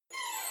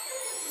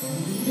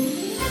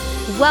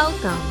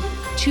Welcome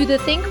to the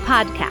Think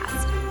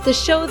Podcast, the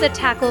show that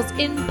tackles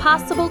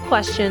impossible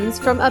questions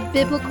from a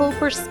biblical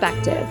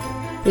perspective,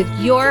 with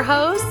your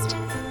host,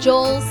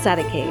 Joel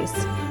Settecase.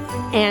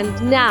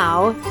 And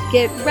now,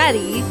 get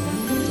ready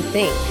to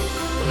think.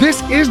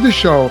 This is the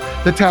show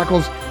that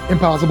tackles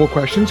impossible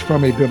questions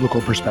from a biblical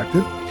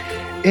perspective.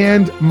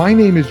 And my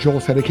name is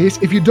Joel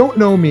Settecase. If you don't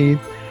know me,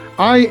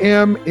 I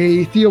am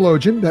a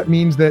theologian. That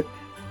means that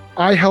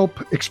I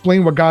help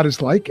explain what God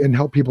is like and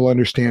help people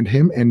understand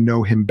him and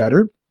know him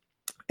better.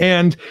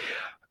 And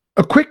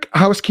a quick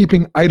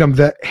housekeeping item,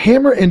 the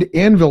Hammer and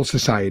Anvil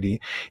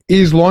Society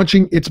is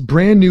launching its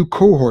brand new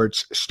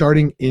cohorts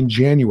starting in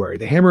January.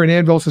 The Hammer and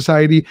Anvil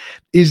Society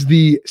is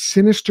the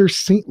sinister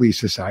saintly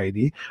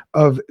society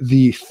of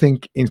the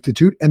Think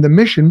Institute, and the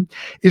mission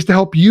is to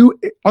help you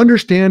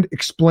understand,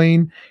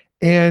 explain,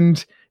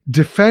 and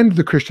defend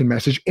the Christian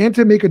message and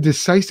to make a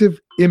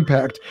decisive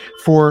impact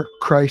for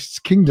Christ's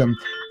kingdom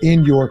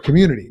in your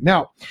community.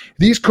 Now,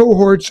 these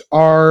cohorts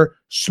are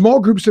small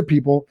groups of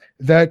people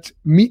that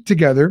meet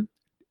together,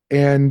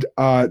 and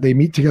they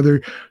meet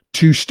together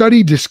to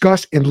study,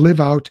 discuss, and live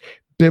out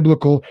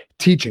biblical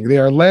teaching. They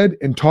are led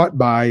and taught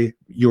by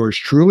yours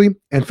truly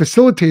and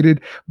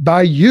facilitated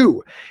by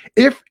you.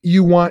 If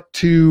you want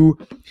to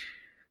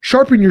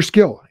sharpen your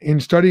skill in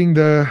studying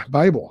the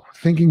Bible,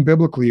 thinking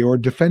biblically, or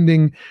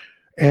defending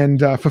and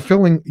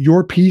fulfilling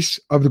your piece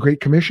of the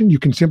Great Commission, you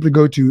can simply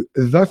go to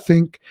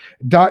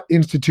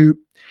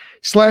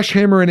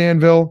thethink.institute/hammer and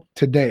anvil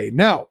today.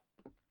 Now,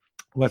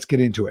 let's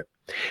get into it.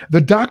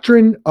 The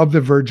doctrine of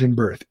the virgin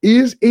birth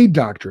is a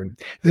doctrine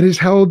that is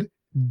held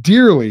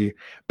dearly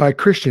by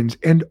Christians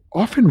and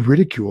often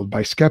ridiculed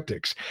by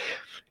skeptics.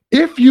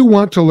 If you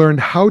want to learn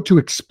how to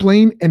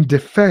explain and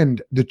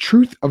defend the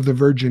truth of the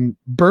virgin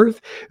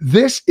birth,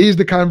 this is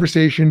the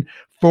conversation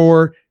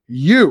for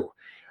you.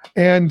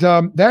 And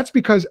that's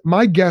because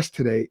my guest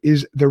today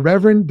is the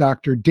Reverend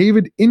Dr.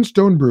 David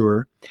Instone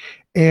Brewer.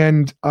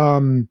 And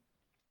I'm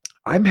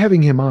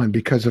having him on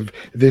because of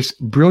this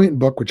brilliant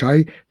book, which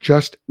I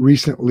just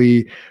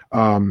recently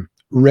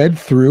read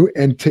through.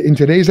 And in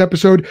today's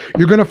episode,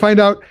 you're going to find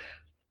out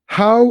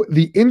how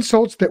the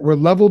insults that were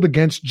leveled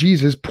against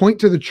Jesus point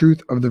to the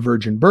truth of the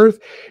virgin birth.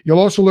 You'll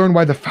also learn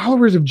why the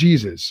followers of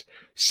Jesus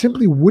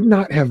simply would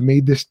not have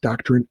made this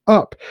doctrine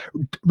up.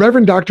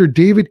 Reverend Dr.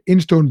 David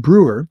Instone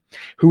Brewer,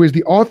 who is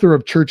the author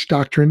of Church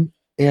Doctrine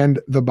and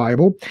the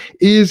Bible,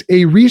 is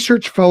a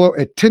research fellow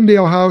at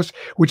Tyndale House,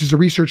 which is a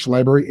research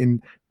library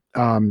in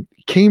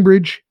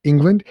Cambridge,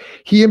 England.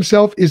 He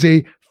himself is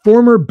a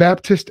former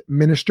Baptist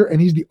minister,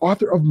 and he's the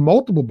author of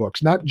multiple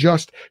books, not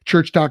just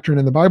Church Doctrine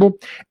and the Bible.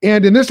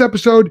 And in this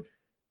episode,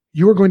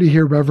 you are going to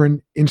hear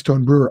Reverend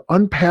Instone Brewer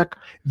unpack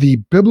the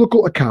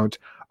biblical account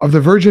of the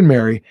Virgin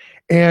Mary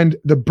and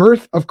the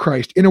birth of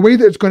Christ in a way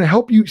that's going to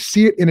help you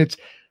see it in its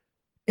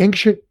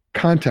ancient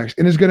context,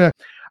 and is going to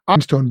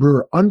Instone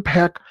Brewer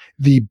unpack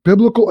the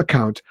biblical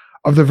account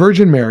of the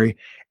Virgin Mary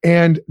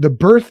and the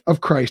birth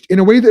of Christ in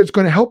a way that's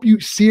going to help you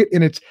see it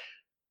in its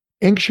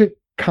ancient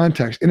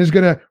context, and is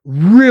going to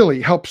really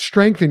help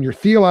strengthen your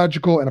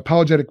theological and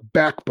apologetic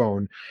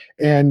backbone.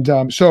 And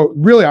so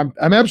really, I'm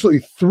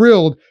absolutely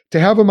thrilled to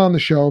have him on the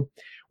show.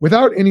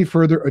 Without any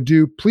further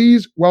ado,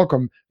 please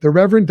welcome the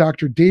Reverend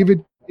Dr.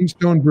 David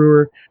Instone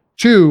Brewer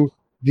to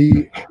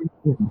the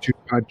Institute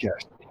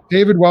podcast.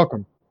 David,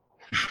 welcome.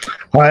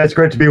 Hi, it's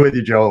great to be with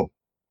you, Joel.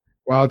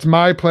 Well, it's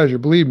my pleasure,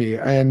 believe me.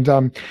 And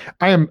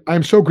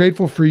I'm so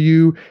grateful for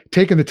you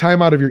taking the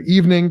time out of your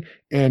evening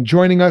and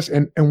joining us.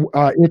 And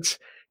it's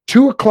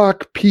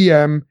 2:00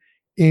 p.m.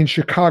 in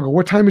Chicago.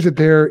 What time is it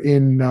there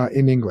in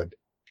England?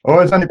 Oh,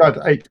 it's only about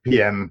 8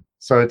 p.m.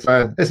 So it's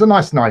a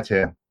nice night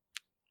here.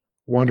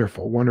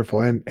 Wonderful,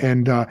 wonderful. And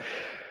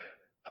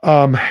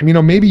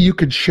maybe you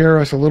could share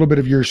us a little bit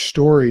of your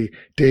story,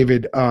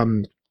 David.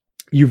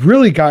 You've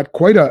really got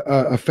quite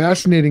a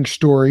fascinating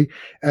story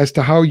as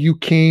to how you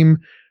came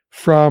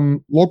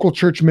from local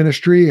church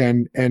ministry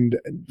and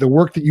the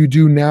work that you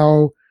do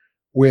now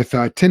with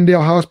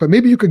Tyndale House. But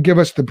maybe you could give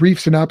us the brief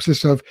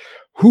synopsis of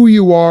who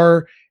you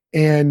are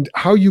and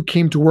how you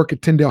came to work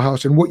at Tyndale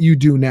House and what you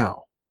do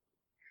now.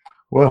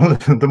 Well,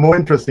 the more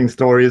interesting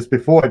story is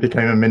before I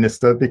became a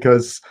minister,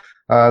 because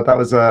that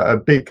was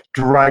a big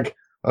drag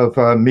of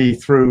me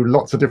through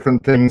lots of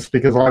different things,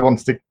 because I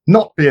wanted to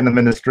not be in the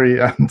ministry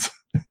and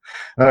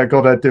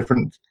got a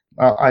different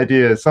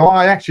idea. So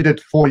I actually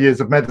did 4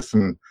 years of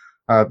medicine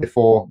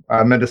before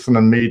medicine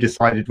and me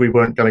decided we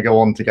weren't going to go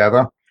on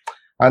together.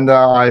 And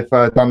I've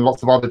done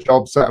lots of other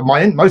jobs.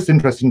 My most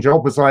interesting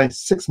job was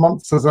 6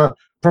 months as a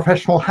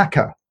professional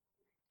hacker.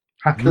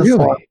 Hackers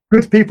Really? are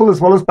good people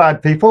as well as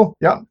bad people.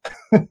 Yeah.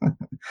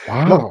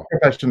 Wow. Lots of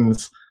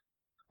professions.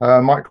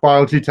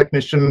 Microbiology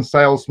technician,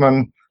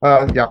 salesman,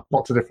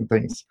 lots of different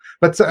things.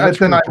 But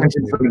then I went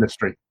into the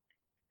ministry.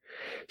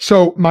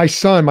 So my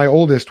son, my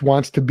oldest,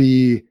 wants to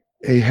be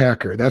a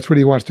hacker. That's what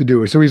he wants to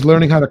do. So he's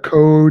learning how to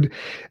code.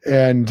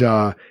 And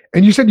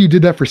you said you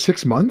did that for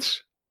 6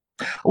 months?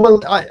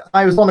 Well,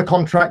 I was on a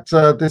contract.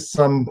 This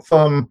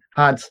firm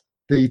had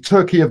the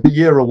Turkey of the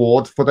Year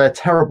award for their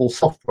terrible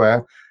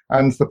software,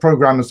 and the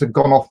programmers had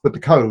gone off with the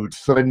code.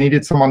 So they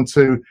needed someone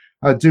to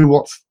do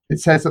what it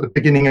says at the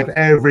beginning of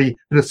every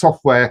bit of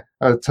software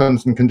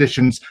terms and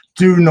conditions.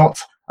 Do not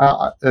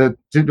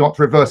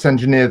reverse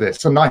engineer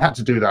this. And I had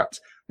to do that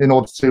in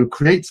order to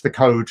create the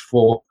code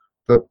for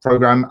the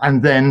program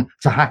and then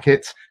to hack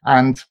it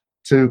and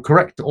to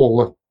correct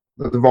all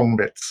the wrong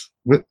bits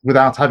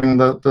without having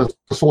the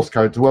source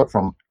code to work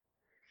from.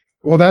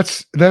 Well,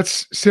 that's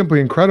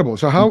simply incredible.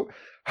 So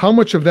how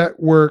much of that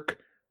work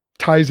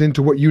ties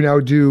into what you now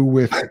do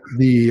with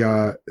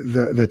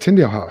the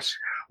Tyndale House?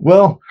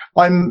 Well,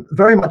 I'm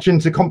very much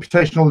into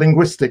computational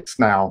linguistics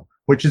now,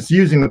 which is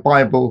using the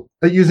Bible,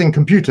 using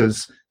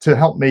computers to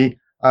help me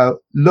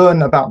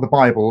learn about the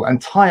Bible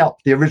and tie up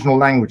the original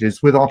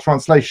languages with our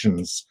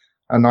translations.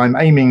 And I'm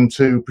aiming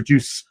to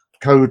produce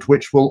code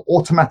which will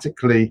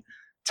automatically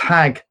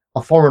tag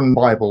a foreign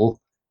Bible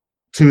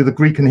to the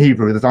Greek and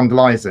Hebrew that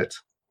underlies it.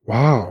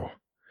 Wow,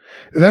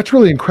 that's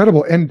really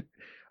incredible. And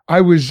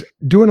I was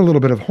doing a little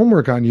bit of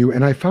homework on you,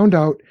 and I found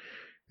out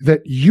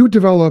that you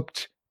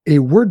developed a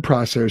word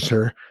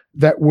processor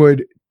that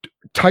would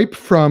type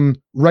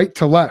from right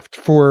to left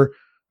for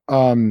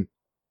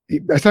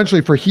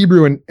essentially for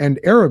Hebrew and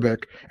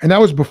Arabic. And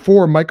that was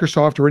before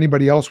Microsoft or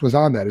anybody else was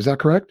on that. Is that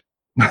correct?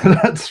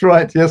 That's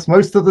right. Yes.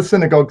 Most of the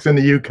synagogues in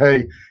the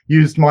UK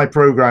used my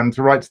program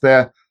to write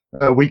their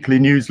weekly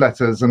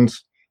newsletters, and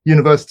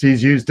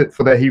universities used it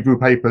for their Hebrew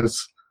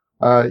papers.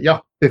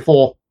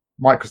 Before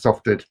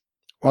Microsoft did.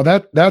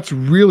 Well, that's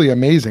really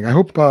amazing. I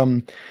hope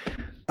that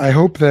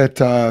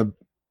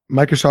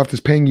Microsoft is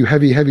paying you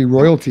heavy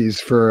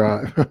royalties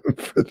for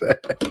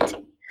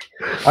that.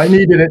 I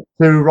needed it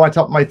to write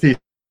up my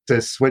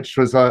thesis, which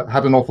was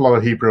had an awful lot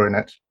of Hebrew in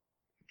it.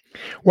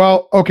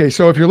 Well, okay.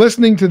 So if you're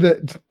listening to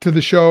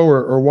the show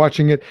or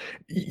watching it,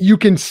 you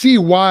can see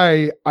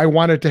why I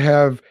wanted to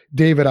have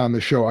David on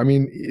the show. I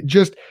mean,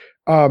 just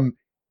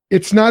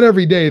it's not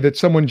every day that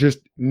someone just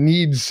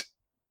needs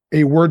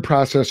a word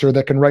processor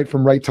that can write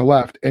from right to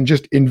left and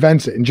just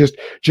invents it and just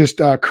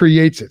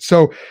creates it.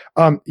 So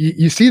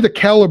you see the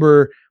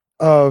caliber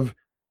of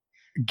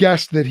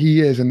guest that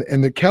he is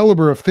and the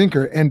caliber of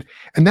thinker. And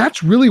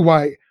that's really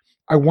why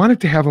I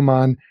wanted to have him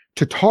on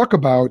to talk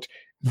about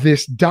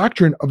this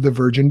doctrine of the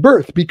virgin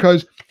birth,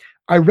 because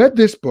I read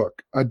this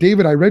book.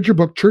 David, I read your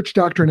book, Church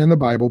Doctrine and the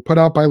Bible, put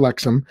out by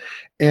Lexham,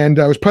 and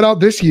it was put out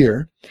this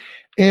year.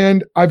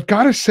 And I've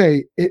got to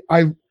say,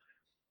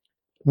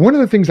 one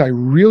of the things I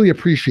really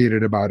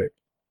appreciated about it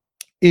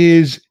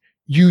is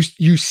you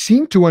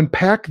seem to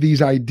unpack these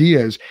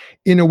ideas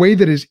in a way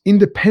that is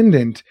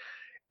independent,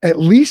 at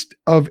least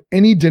of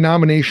any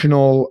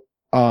denominational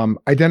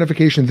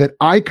identification that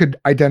I could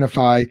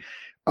identify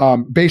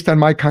based on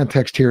my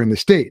context here in the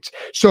States.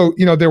 So,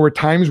 there were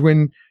times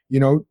when,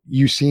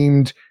 you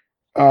seemed,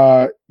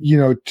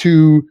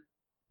 to,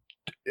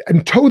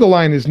 and toe the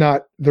line is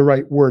not the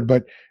right word,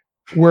 but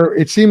where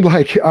it seemed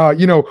like,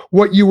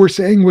 what you were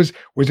saying was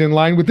in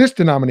line with this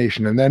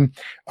denomination. And then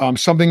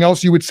something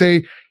else you would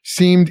say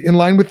seemed in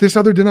line with this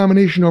other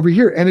denomination over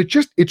here. And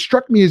it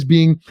struck me as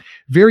being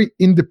very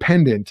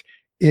independent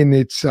in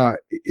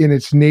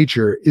its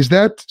nature. Is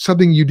that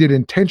something you did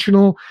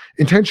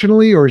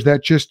intentionally, or is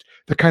that just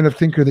the kind of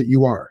thinker that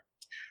you are?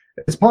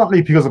 It's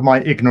partly because of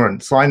my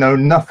ignorance. I know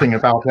nothing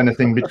about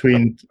anything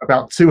between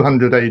about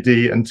 200 AD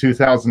and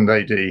 2000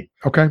 AD.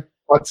 Okay.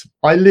 But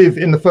I live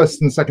in the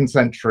 1st and 2nd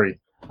century,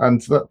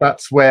 and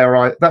that's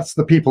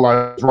the people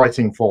I was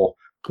writing for.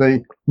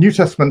 The New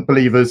Testament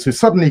believers who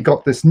suddenly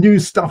got this new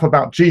stuff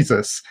about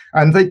Jesus,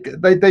 and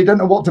they don't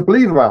know what to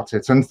believe about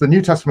it. And the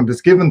New Testament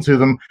is given to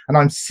them, and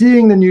I'm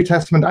seeing the New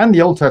Testament and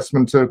the Old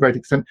Testament to a great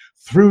extent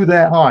through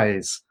their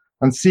eyes,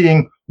 and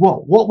seeing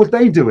what would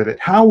they do with it?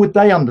 How would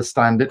they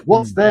understand it?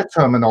 What's their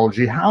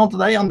terminology? How do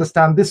they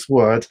understand this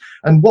word?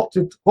 And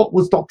what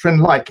was doctrine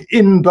like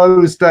in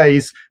those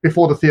days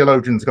before the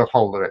theologians got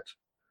hold of it?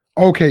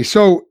 Okay,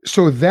 so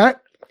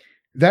that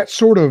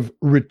sort of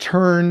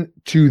return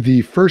to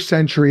the 1st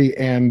century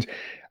and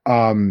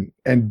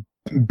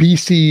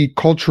BC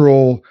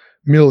cultural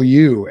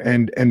milieu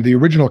and the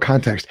original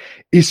context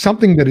is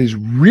something that is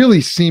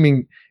really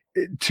seeming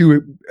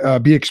to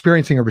be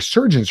experiencing a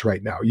resurgence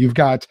right now. You've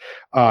got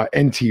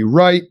N.T.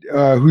 Wright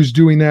who's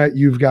doing that.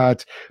 You've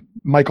got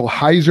Michael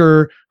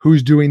Heiser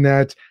who's doing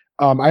that.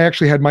 I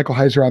actually had Michael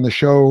Heiser on the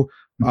show.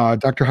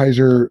 Dr.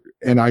 Heiser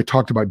and I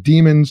talked about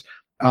demons.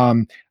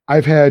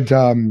 I've had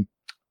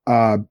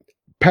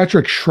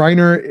Patrick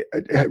Schreiner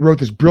wrote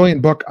this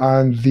brilliant book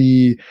on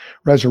the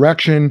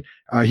resurrection.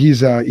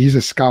 He's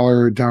a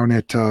scholar down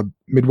at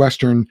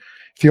Midwestern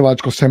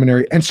Theological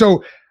Seminary. And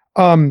so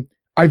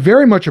I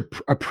very much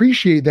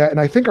appreciate that. And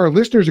I think our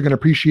listeners are going to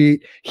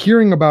appreciate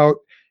hearing about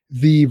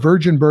the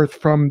virgin birth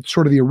from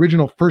sort of the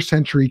original 1st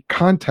century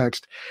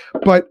context.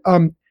 But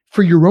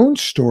for your own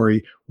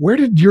story, where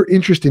did your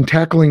interest in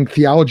tackling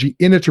theology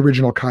in its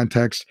original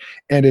context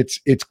and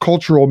its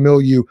cultural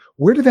milieu,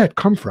 where did that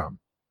come from?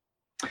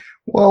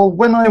 Well,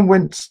 when I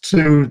went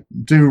to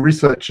do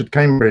research at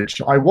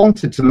Cambridge, I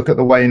wanted to look at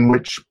the way in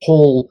which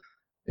Paul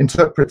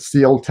interprets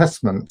the Old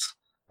Testament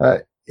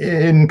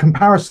in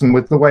comparison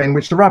with the way in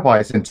which the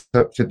rabbis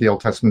interpreted the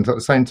Old Testament at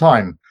the same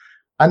time.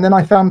 And then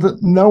I found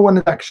that no one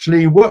had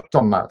actually worked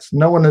on that.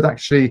 No one had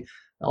actually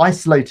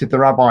isolated the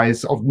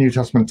rabbis of New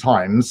Testament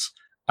times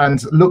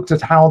and looked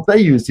at how they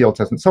used the Old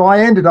Testament. So I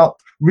ended up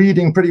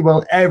reading pretty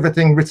well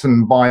everything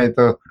written by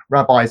the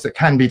rabbis that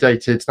can be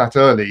dated that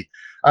early,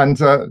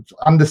 and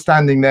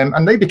understanding them,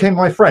 and they became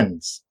my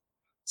friends.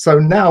 So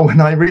now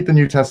when I read the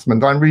New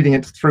Testament, I'm reading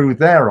it through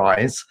their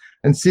eyes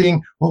and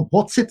seeing, well,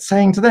 what's it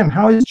saying to them?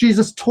 How is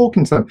Jesus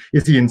talking to them?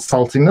 Is he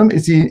insulting them?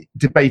 Is he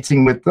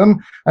debating with them?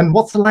 And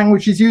what's the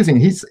language he's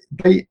using?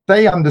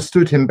 They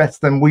understood him better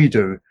than we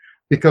do,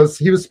 because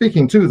he was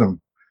speaking to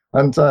them.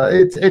 And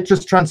it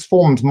just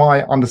transformed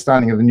my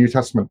understanding of the New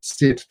Testament, to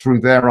see it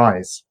through their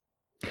eyes.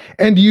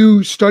 And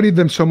you studied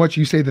them so much,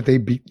 you say that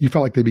you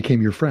felt like they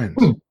became your friends.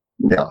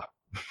 Yeah.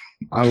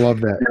 I love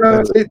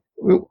that.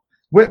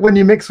 When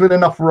you mix with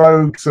enough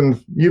rogues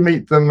and you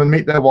meet them and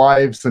meet their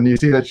wives and you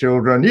see their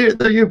children,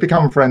 you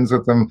become friends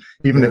with them,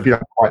 even if you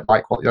don't quite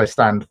like what they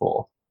stand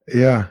for.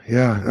 Yeah.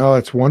 Oh,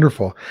 that's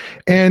wonderful.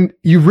 And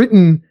you've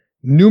written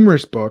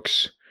numerous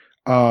books.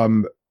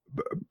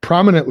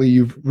 Prominently,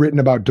 you've written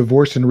about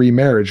divorce and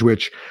remarriage,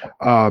 which,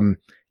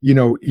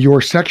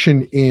 your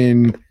section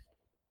in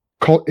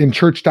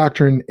Church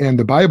Doctrine and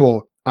the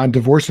Bible on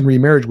divorce and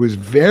remarriage was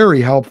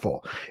very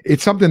helpful.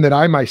 It's something that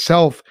I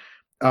myself,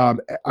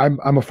 I'm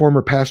a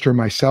former pastor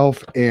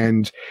myself,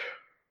 and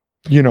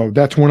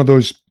that's one of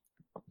those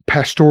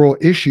pastoral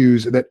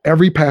issues that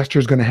every pastor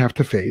is going to have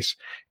to face.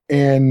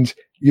 And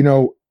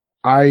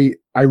I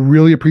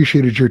really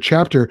appreciated your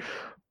chapter.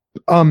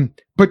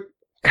 But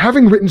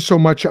having written so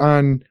much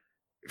on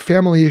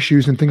family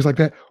issues and things like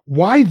that,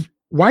 why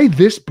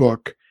this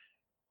book,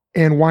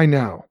 and why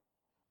now?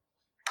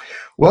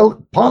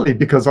 Well, partly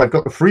because I've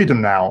got the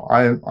freedom now.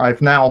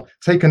 I've now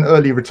taken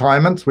early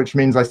retirement, which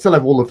means I still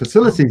have all the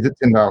facilities at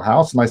Tyndale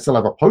House, and I still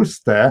have a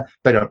post there.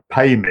 They don't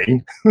pay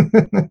me,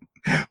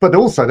 but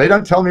also they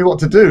don't tell me what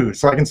to do.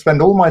 So I can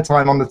spend all my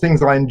time on the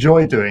things I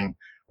enjoy doing,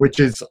 which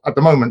is at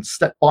the moment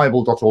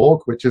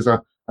stepbible.org, which is a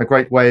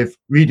great way of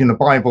reading the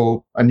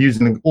Bible and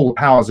using all the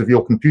powers of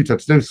your computer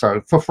to do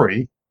so for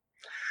free.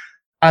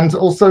 And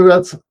also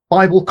at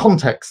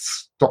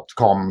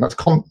biblecontexts.com. That's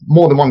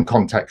more than one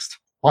context.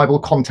 Bible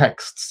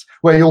Contexts,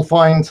 where you'll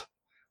find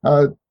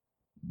how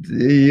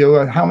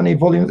many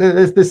volumes?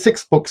 There's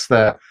 6 books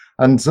there,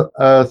 and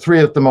 3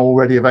 of them are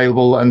already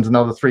available, and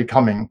another 3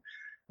 coming.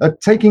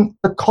 Taking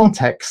the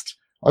context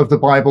of the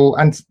Bible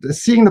and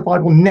seeing the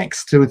Bible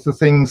next to the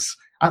things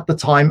at the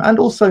time, and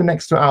also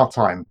next to our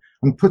time,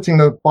 and putting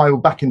the Bible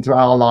back into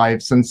our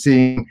lives and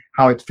seeing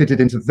how it fitted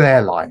into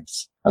their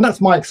lives. And that's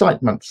my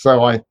excitement.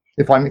 So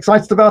if I'm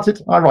excited about it,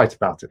 I write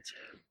about it.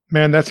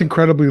 Man, that's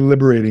incredibly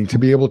liberating to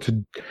be able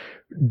to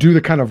do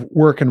the kind of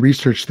work and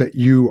research that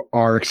you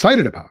are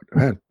excited about.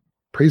 Man,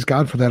 praise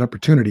God for that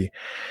opportunity.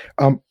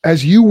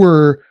 As you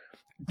were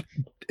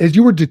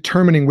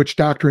determining which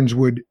doctrines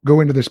would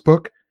go into this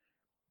book,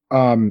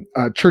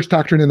 Church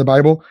Doctrine in the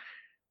Bible,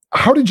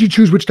 how did you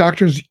choose which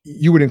doctrines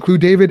you would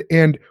include, David?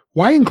 And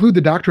why include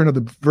the doctrine of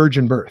the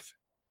virgin birth?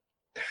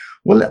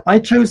 Well, I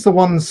chose the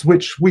ones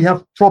which we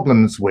have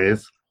problems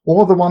with,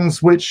 or the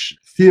ones which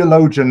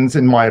theologians,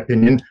 in my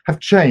opinion, have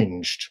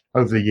changed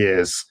over the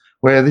years,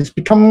 where it's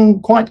become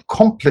quite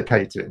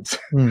complicated.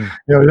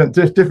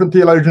 Different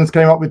theologians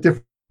came up with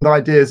different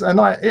ideas, and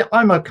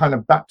I'm a kind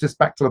of Baptist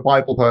back to the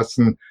Bible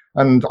person,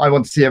 and I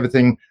want to see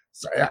everything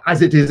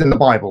as it is in the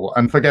Bible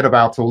and forget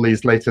about all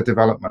these later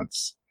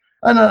developments.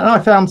 And I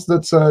found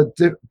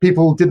that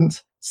people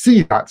didn't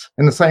see that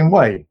in the same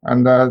way,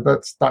 and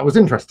that was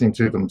interesting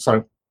to them.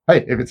 So,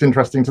 hey, if it's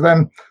interesting to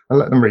them, I'll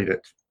let them read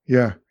it.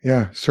 Yeah,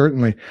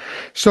 certainly.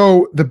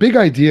 So the big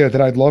idea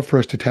that I'd love for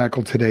us to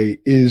tackle today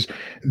is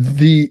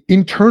the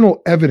internal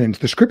evidence,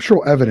 the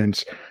scriptural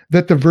evidence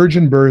that the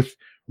virgin birth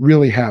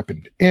really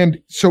happened.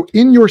 And so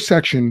in your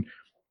section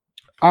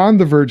on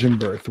the virgin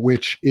birth,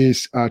 which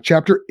is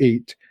chapter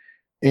 8,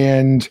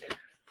 and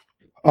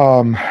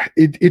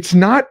it's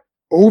not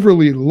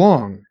overly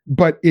long,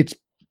 but it's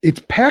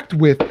packed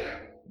with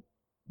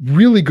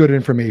really good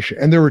information.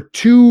 And there were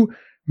 2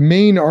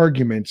 main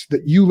arguments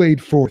that you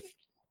laid forth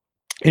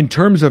in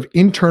terms of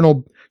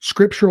internal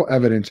scriptural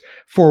evidence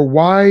for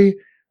why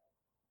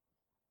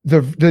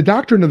the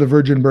doctrine of the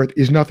virgin birth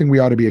is nothing we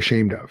ought to be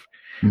ashamed of.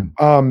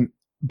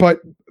 But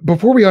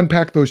before we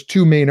unpack those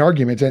 2 main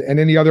arguments and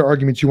any other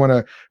arguments you want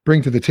to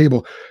bring to the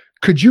table,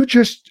 could you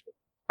just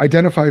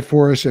identify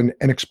for us and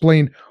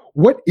explain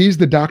what is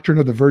the doctrine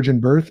of the virgin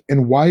birth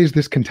and why is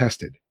this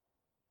contested?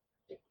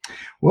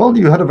 Well,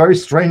 you had a very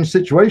strange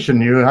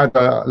situation. You had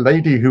a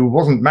lady who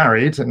wasn't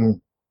married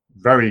and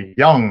very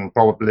young,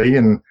 probably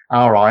in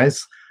our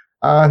eyes,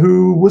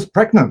 who was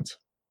pregnant.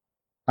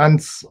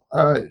 And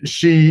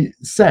she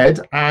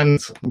said, and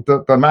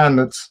the man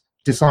that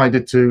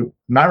decided to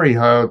marry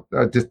her,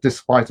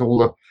 despite all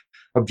the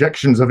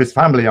objections of his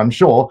family, I'm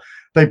sure,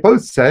 they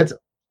both said,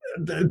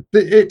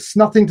 it's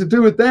nothing to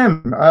do with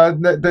them.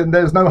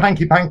 There's no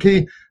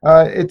hanky-panky.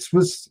 It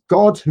was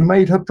God who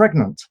made her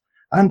pregnant.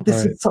 And this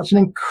Right. is such an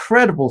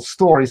incredible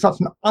story, such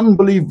an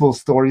unbelievable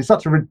story,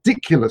 such a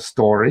ridiculous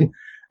story.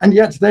 And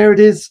yet there it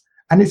is.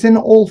 And it's in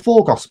all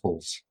 4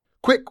 Gospels.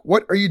 Quick,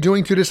 what are you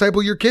doing to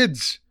disciple your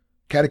kids?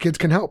 Catechids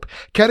can help.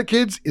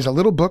 Catechids is a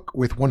little book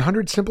with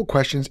 100 simple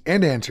questions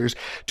and answers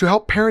to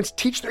help parents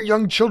teach their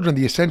young children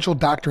the essential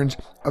doctrines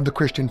of the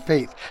Christian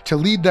faith, to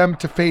lead them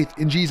to faith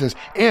in Jesus,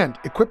 and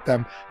equip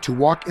them to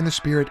walk in the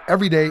Spirit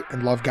every day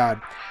and love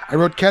God. I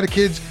wrote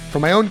Catechids for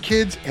my own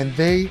kids, and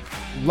they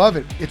love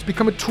it. It's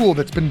become a tool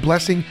that's been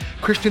blessing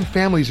Christian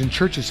families and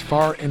churches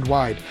far and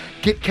wide.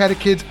 Get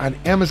Catechids on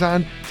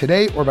Amazon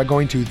today or by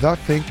going to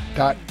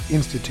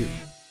thethink.institute.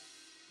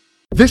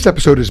 This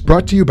episode is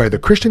brought to you by the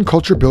Christian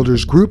Culture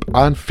Builders group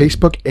on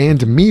Facebook and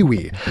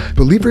MeWe.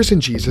 Believers in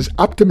Jesus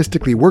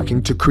optimistically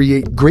working to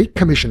create Great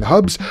Commission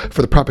hubs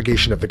for the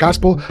propagation of the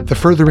gospel, the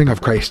furthering of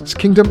Christ's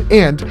kingdom,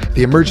 and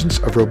the emergence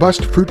of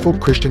robust, fruitful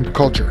Christian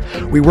culture.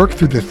 We work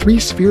through the 3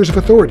 spheres of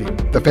authority: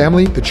 the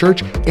family, the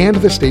church, and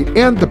the state,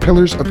 and the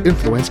pillars of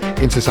influence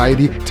in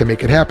society to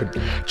make it happen.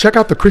 Check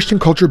out the Christian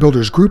Culture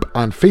Builders group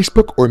on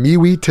Facebook or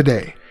MeWe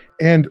today.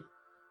 And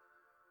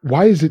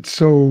why is it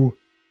so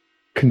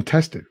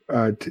contested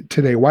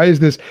today? Why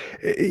is this,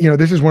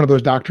 this is one of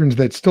those doctrines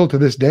that still to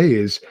this day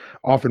is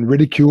often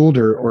ridiculed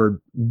or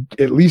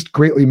at least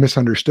greatly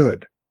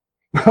misunderstood.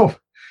 Well,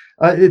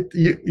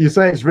 you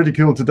say it's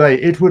ridiculed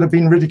today. It would have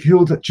been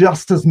ridiculed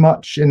just as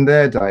much in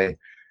their day.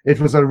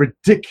 It was a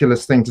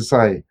ridiculous thing to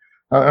say.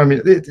 I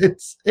mean,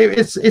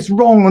 it's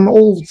wrong on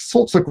all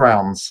sorts of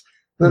grounds.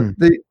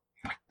 The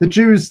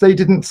Jews, they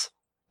didn't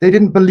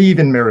believe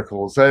in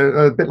miracles.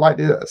 They're a bit like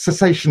the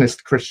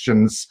cessationist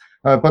Christians.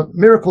 But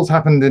miracles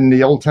happened in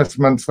the Old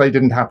Testament. They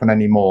didn't happen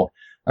anymore.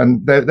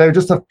 And there are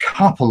just a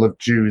couple of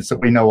Jews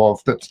that we know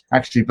of that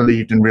actually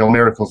believed in real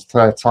miracles at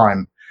their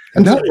time.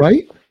 And that's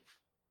right?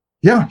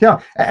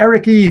 Yeah.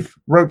 Eric Eve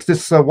wrote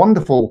this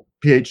wonderful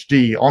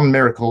PhD on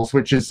miracles,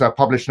 which is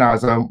published now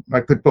as a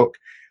good book.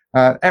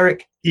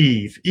 Eric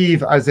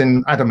Eve as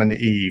in Adam and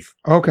Eve.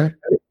 Okay.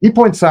 He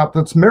points out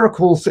that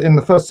miracles in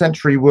the 1st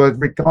century were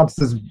regarded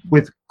as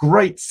with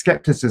great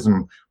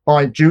skepticism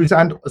by Jews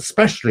and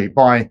especially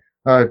by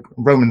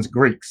Romans,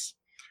 Greeks,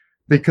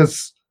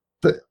 because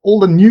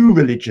all the new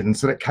religions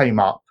that came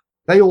up,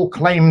 they all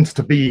claimed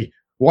to be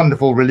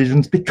wonderful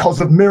religions because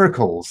of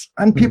miracles,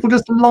 and people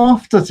just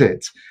laughed at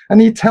it.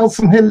 And he tells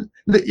some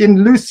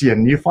in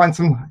Lucian, you find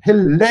some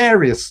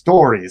hilarious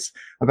stories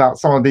about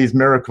some of these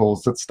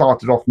miracles that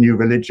started off new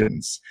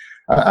religions,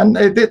 and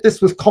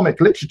this was comic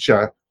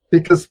literature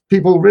because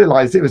people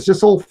realized it was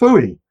just all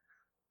phooey.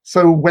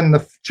 So when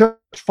the church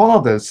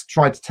fathers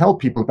tried to tell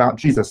people about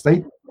Jesus,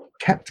 they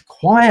kept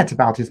quiet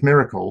about his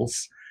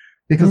miracles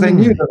because they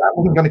knew that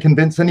wasn't going to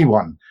convince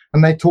anyone.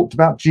 And they talked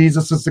about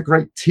Jesus as a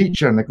great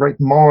teacher and a great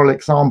moral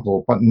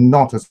example, but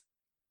not as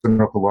a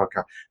miracle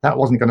worker. That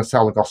wasn't going to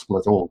sell the gospel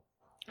at all.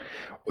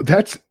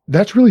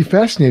 That's really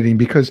fascinating,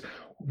 because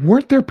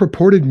weren't there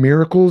purported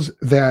miracles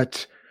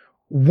that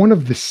one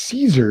of the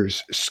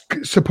Caesars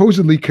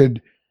supposedly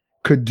could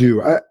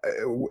do?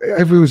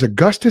 If it was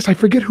Augustus, I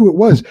forget who it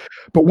was,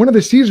 but one of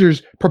the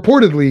Caesars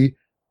purportedly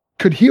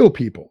could heal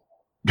people.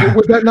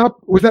 Was that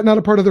not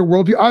a part of their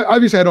worldview?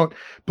 Obviously, I don't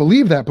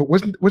believe that, but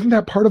wasn't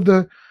that part of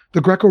the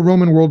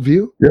Greco-Roman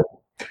worldview? Yeah.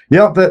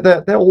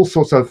 There are all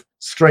sorts of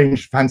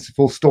strange,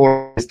 fanciful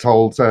stories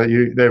told.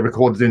 They're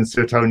recorded in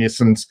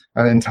Suetonius and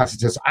in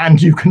Tacitus,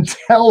 and you can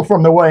tell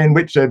from the way in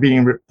which they're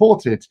being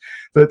reported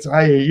that,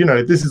 hey,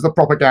 this is the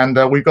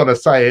propaganda. We've got to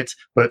say it,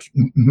 but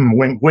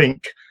wink,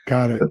 wink.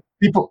 Got it.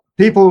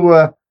 People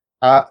were.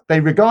 They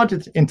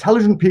regarded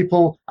intelligent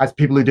people as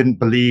people who didn't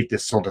believe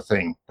this sort of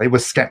thing. They were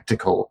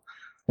skeptical.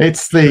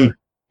 It's the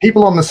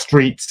people on the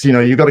streets,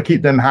 you've got to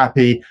keep them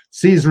happy.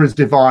 Caesar is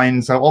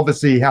divine, so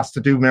obviously he has to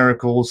do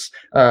miracles,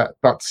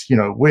 but,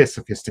 we're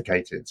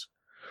sophisticated.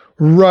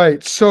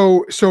 Right.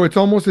 So it's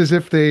almost as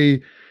if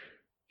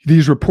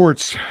these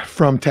reports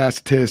from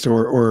Tacitus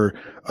or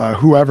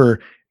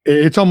whoever,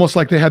 it's almost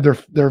like they had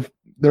their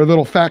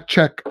little fact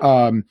check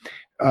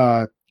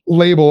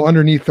label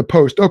underneath the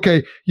post.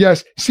 Okay,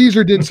 yes,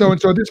 Caesar did so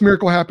and so. This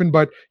miracle happened,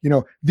 but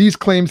these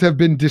claims have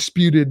been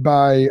disputed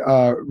by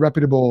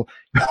reputable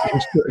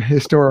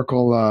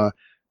historical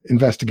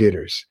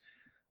investigators.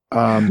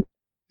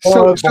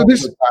 So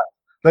this,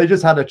 they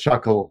just had a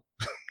chuckle.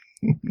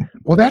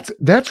 Well,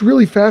 that's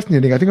really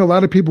fascinating. I think a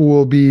lot of people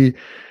will be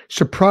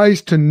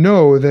surprised to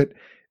know that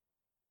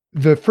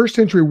the 1st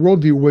century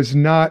worldview was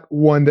not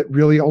one that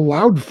really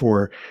allowed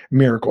for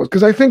miracles,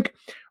 because I think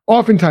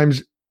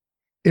oftentimes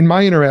in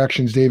my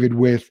interactions, David,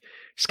 with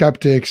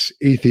skeptics,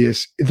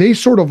 atheists, they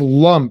sort of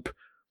lump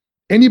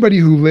anybody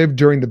who lived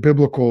during the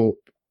biblical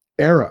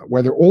era,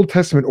 whether Old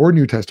Testament or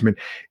New Testament,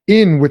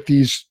 in with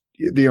these,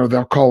 they'll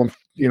call them,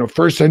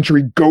 1st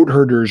century goat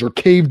herders or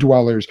cave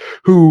dwellers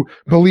who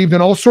believed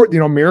in all sorts,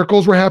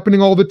 miracles were happening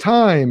all the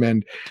time.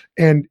 And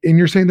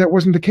you're saying that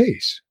wasn't the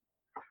case.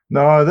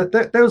 No,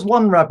 there was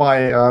one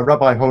rabbi,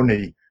 Rabbi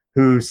Honi,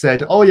 who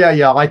said, oh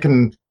yeah, I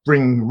can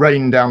bring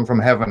rain down from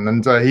heaven.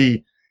 And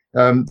he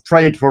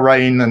prayed for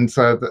rain and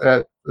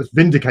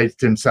vindicated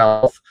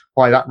himself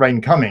by that rain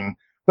coming.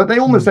 but they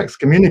almost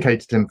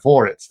excommunicated him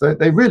for it.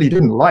 They really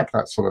didn't like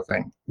that sort of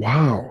thing.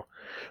 Wow.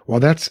 Well,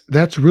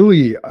 that's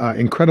really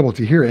incredible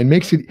to hear, and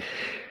makes it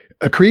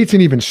creates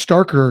an even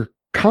starker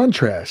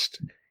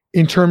contrast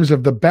in terms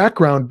of the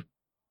background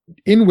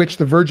in which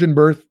the virgin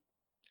birth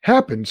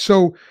happened.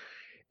 So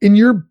in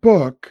your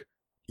book,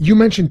 you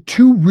mentioned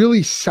two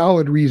really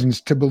solid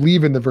reasons to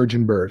believe in the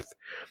virgin birth,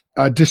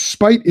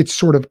 despite its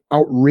sort of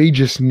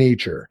outrageous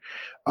nature.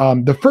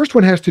 The first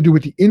one has to do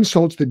with the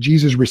insults that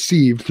Jesus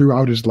received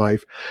throughout his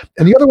life,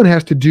 and the other one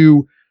has to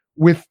do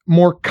with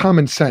more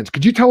common sense.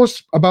 Could you tell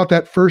us about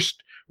that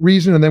first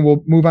reason, and then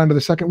we'll move on to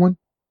the second one?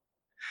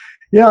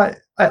 Yeah,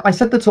 I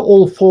said that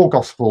all four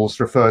Gospels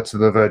refer to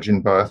the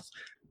virgin birth.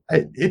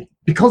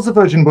 Because the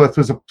virgin birth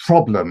was a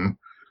problem,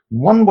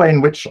 one way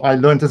in which I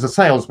learned as a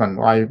salesman,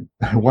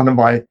 one of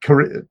my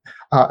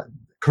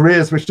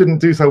careers which didn't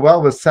do so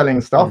well was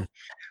selling stuff.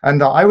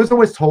 And I was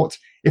always taught,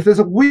 if there's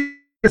a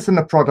weakness in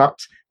the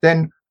product,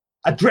 then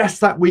address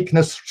that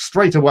weakness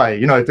straight away.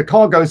 You know, if the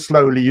car goes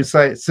slowly, you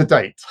say it's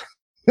sedate.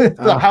 If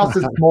the house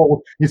is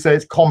small, you say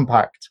it's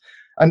compact.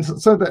 And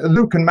so that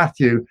Luke and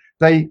Matthew,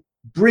 they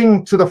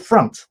bring to the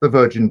front the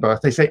virgin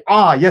birth. They say,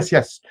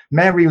 yes,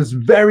 Mary was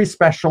very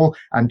special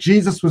and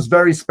Jesus was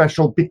very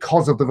special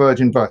because of the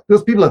virgin birth.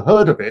 Because people have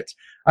heard of it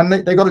and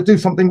they got to do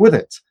something with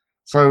it.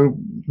 So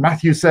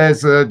Matthew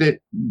says the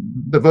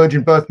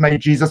virgin birth made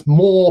Jesus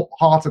more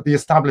part of the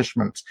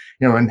establishment,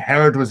 you know, and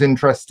Herod was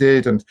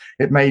interested and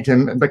it made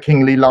him the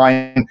kingly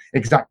line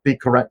exactly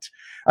correct.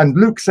 And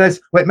Luke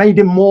says, well, it made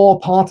him more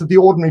part of the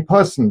ordinary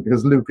person,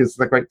 because Luke is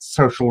the great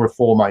social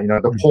reformer. You know,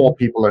 the poor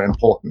people are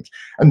important.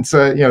 And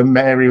so, you know,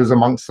 Mary was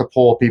amongst the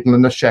poor people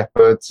and the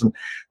shepherds, and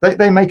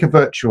they make a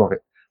virtue of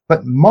it.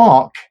 But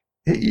Mark,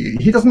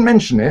 he doesn't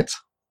mention it,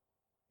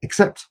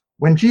 except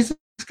when Jesus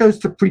goes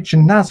to preach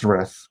in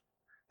Nazareth,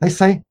 they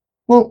say,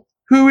 well,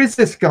 who is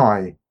this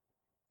guy?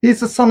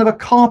 He's the son of a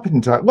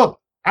carpenter. Well,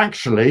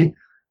 actually,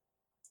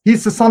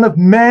 he's the son of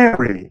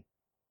Mary.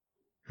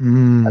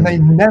 And they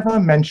never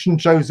mention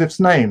Joseph's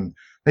name.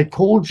 They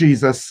call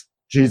Jesus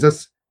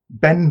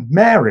Ben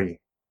Mary.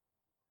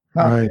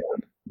 Now, Right.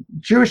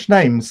 Jewish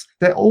names,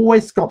 they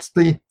always got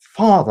the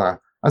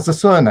father as a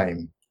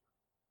surname.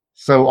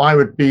 So I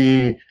would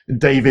be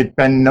David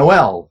Ben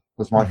Noel,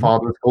 because my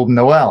father was called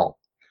Noel.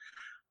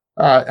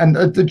 And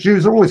the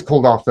Jews are always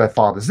called after their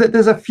fathers.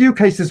 There's a few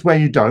cases where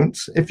you don't.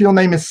 If your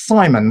name is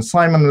Simon,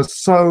 Simon was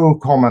so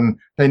common,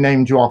 they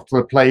named you after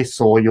the place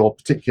or your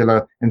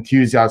particular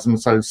enthusiasm.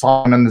 So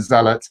Simon the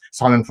Zealot,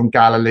 Simon from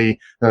Galilee,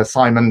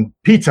 Simon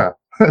Peter,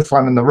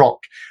 Simon the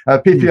Rock.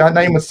 If your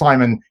name was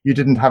Simon, you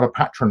didn't have a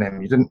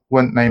patronym. You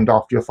weren't named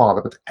after your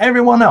father. But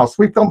everyone else,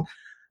 we've got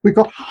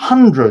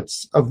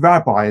hundreds of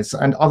rabbis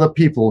and other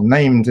people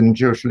named in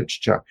Jewish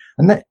literature,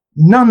 and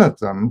none of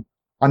them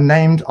are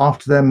named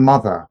after their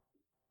mother,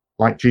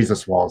 like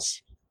Jesus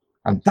was.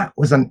 And that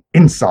was an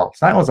insult.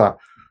 That was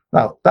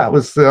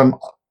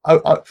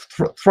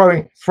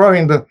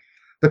throwing the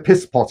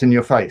piss pot in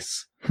your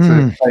face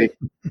to say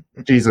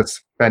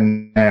Jesus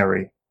Ben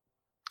Mary.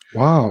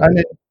 Wow.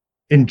 And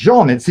in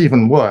John, it's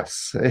even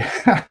worse.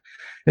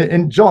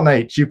 In John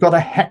 8, you've got a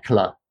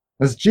heckler,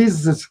 as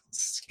Jesus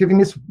is giving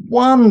this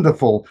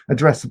wonderful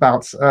address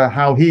about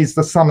how he's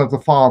the son of the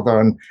Father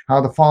and how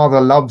the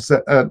Father loves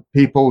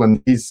people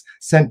and he's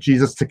sent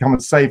Jesus to come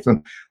and save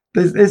them.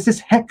 There's this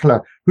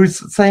heckler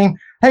who's saying,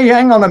 hey,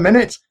 hang on a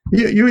minute,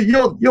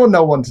 you're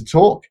no one to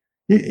talk.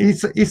 He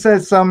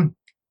says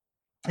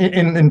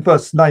in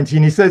verse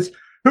 19, he says,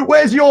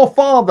 where's your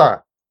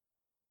father?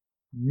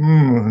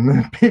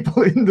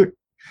 People in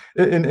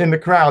the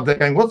crowd, they're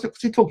going,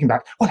 what's he talking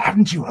about? Well,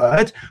 haven't you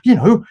heard? You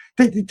know,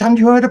 haven't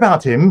you heard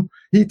about him?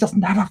 He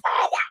doesn't have a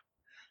father.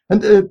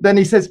 And then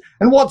he says,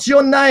 and what's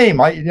your name?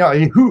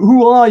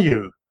 Who are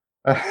you?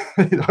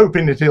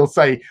 Hoping that he'll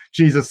say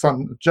Jesus'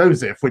 son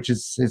Joseph, which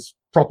is his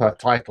proper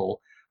title,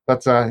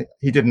 but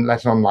he didn't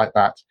let on like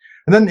that.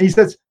 And then he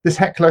says, this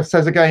heckler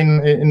says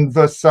again in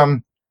verse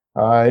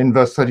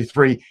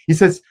 33, he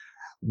says,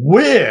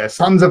 we're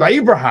sons of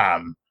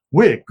Abraham,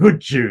 we're good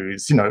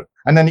Jews, you know.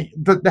 And then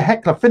the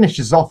heckler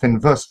finishes off in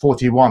verse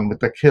 41 with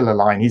the killer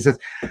line. He says,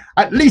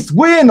 at least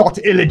we're not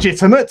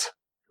illegitimate.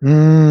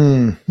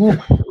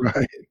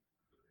 Right.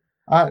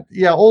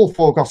 Yeah, all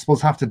four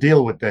Gospels have to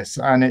deal with this,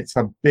 and it's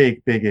a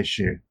big, big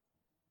issue.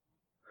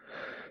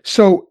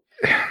 So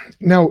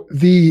now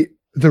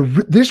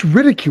this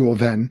ridicule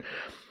then,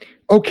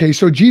 okay,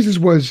 so Jesus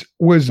was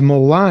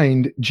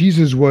maligned,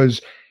 Jesus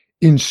was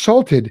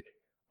insulted,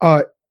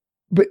 but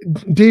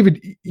David,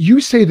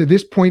 you say that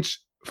this points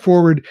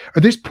toward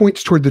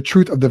the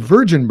truth of the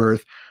virgin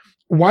birth.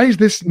 Why is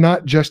this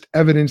not just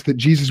evidence that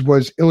Jesus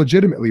was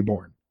illegitimately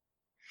born?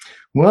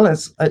 Well,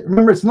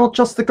 remember, it's not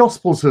just the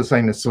Gospels who are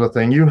saying this sort of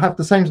thing. You have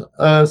the same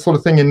sort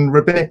of thing in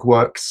rabbinic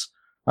works.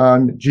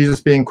 Jesus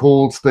being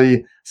called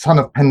the son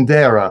of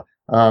Pandera,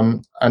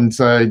 and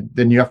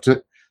then you have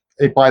to.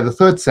 By the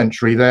 3rd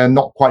century, they're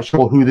not quite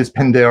sure who this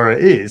Pandera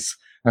is.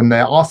 and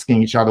they're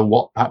asking each other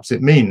what perhaps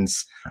it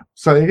means.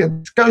 So it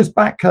goes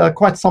back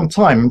quite some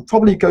time,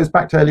 probably goes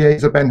back to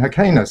Eliezer ben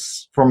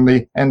Hyrcanus from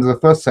the end of the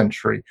 1st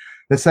century.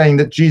 They're saying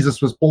that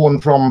Jesus was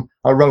born from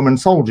a Roman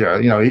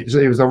soldier. You know,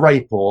 it was a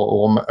rape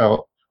or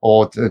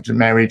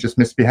Mary just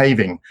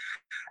misbehaving.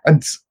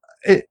 And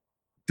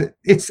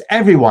it's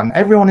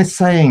everyone is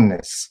saying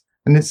this.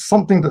 And it's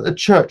something that the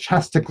church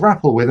has to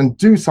grapple with and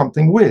do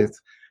something with.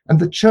 And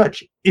the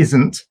church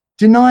isn't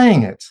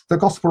denying it. The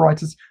gospel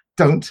writers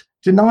don't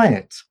deny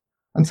it.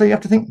 And so you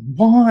have to think,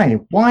 why?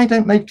 Why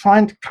don't they try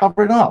and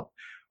cover it up?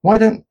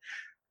 And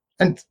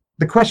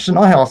the question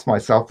I asked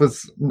myself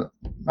was,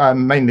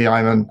 mainly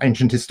I'm an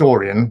ancient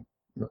historian.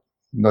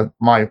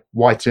 My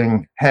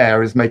whiting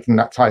hair is making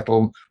that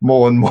title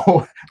more and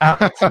more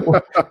apt.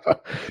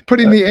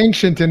 Putting the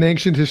ancient in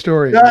ancient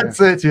historian.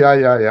 That's it.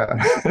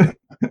 Yeah.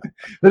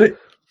 But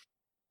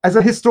as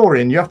a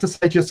historian, you have to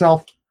say to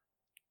yourself,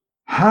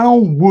 how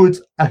would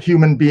a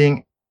human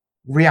being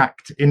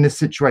react in this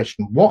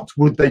situation? What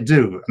would they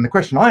do? And the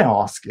question I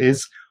ask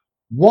is,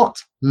 what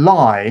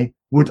lie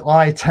would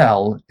I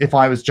tell if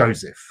I was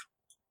Joseph?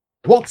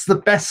 What's the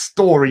best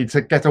story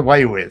to get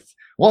away with?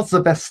 What's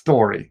the best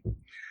story?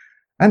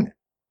 And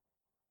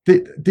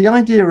the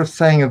idea of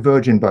saying a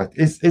virgin birth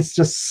is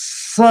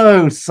just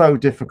so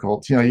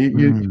difficult. You know,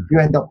 you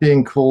end up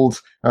being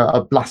called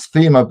a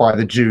blasphemer by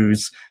the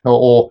Jews,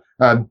 or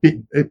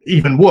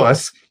even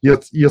worse,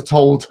 you're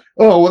told,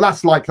 oh, well,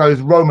 that's like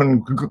those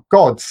Roman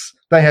gods.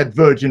 They had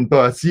virgin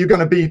births. So you're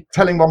going to be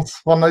telling one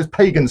of those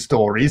pagan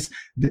stories.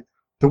 The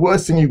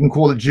worst thing you can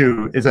call a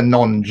Jew is a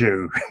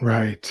non-Jew.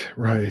 Right.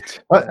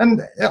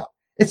 And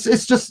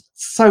it's just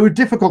so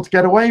difficult to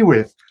get away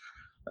with.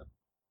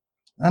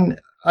 And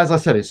as I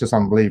said, it's just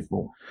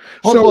unbelievable.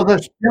 So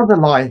the other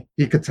lie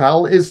he could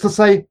tell is to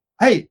say,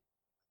 hey,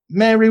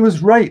 Mary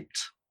was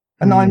raped,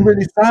 and I'm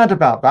really sad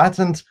about that,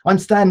 and I'm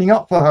standing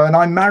up for her, and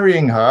I'm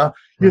marrying her.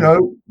 You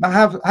know,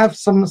 have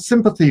some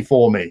sympathy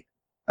for me.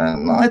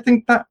 And I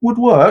think that would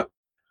work.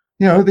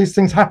 You know, these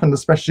things happened,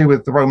 especially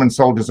with the Roman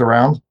soldiers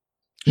around.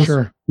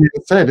 Sure. You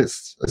said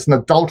it's an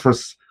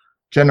adulterous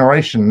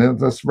generation.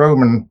 The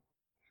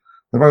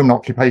Roman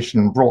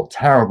occupation brought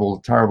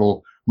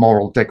terrible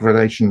moral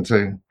degradation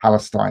to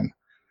Palestine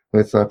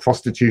with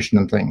prostitution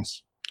and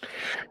things.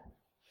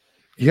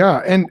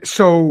 Yeah. And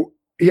so,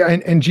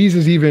 and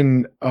Jesus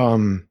even,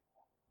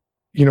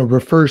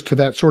 refers to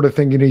that sort of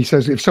thing. You know, he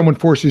says, if someone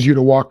forces you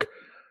to walk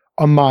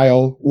a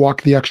mile,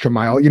 walk the extra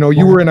mile. You know,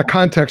 you were in a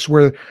context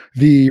where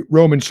the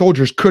Roman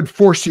soldiers could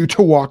force you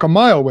to walk a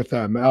mile with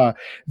them.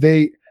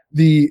 The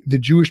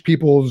Jewish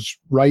people's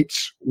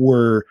rights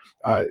were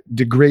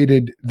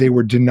degraded. They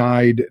were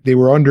denied. They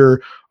were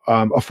under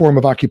a form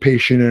of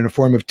occupation and a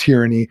form of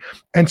tyranny.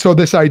 And so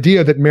this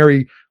idea that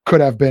Mary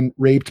could have been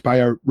raped by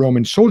a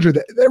Roman soldier,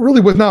 that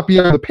really was not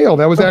beyond the pale.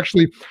 That was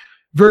actually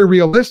very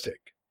realistic.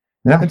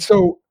 Yeah. And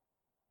so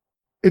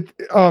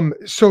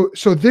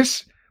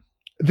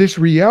this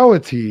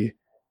reality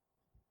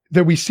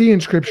that we see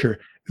in Scripture,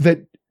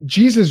 that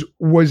Jesus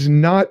was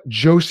not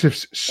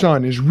Joseph's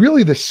son, is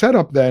really the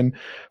setup then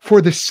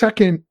for the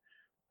second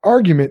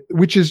argument,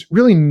 which is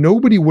really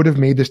nobody would have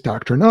made this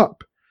doctrine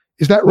up.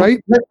 Is that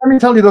right? Let me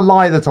tell you the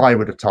lie that I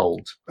would have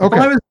told. Okay.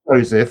 If I was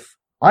Joseph,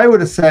 I would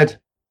have said,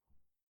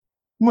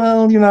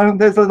 well, you know,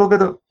 there's a little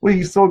bit of,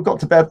 we sort of got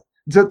to bed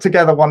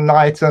together one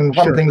night, and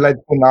one thing led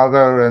to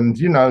another, and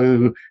you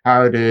know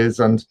how it is,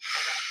 and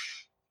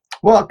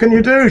what can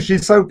you do?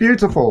 She's so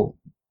beautiful,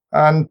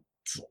 and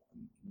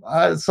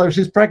so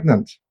she's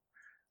pregnant.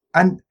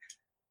 And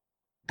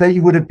they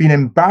would have been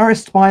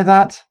embarrassed by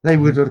that. They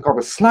would have got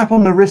a slap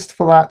on the wrist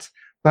for that,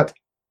 but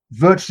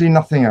virtually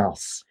nothing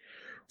else.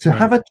 To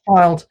have a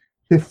child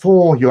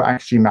before you're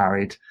actually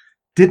married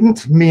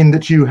didn't mean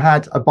that you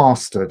had a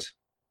bastard.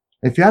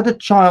 If you had a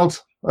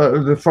child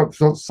for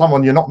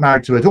someone you're not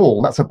married to at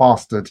all, that's a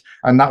bastard.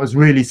 And that was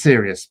really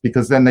serious,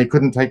 because then they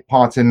couldn't take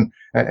part in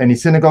any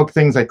synagogue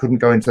things. They couldn't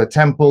go into a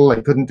temple.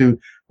 They couldn't do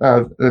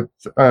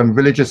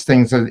religious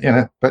things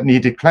that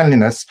needed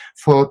cleanliness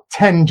for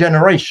 10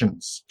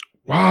 generations.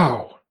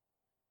 Wow.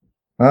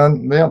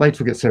 They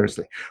took it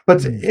seriously.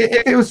 But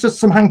if it was just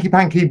some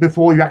hanky-panky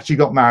before you actually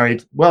got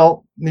married,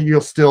 well,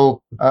 you're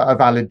still a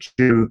valid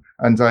Jew,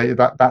 and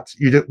that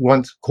you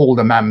weren't called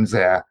a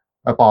mamzer,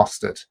 a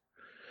bastard.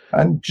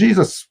 And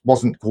Jesus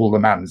wasn't called a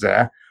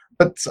mamzer.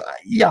 But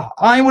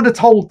I would have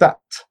told that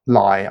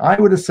lie. I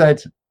would have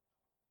said,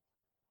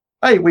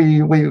 hey, we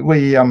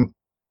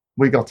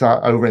got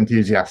over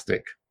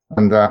enthusiastic,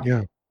 and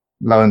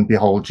lo and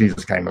behold,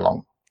 Jesus came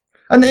along,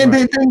 and there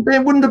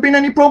wouldn't have been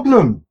any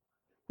problem.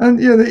 And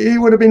he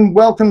would have been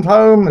welcomed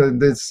home.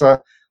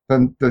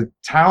 The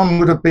town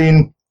would have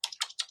been,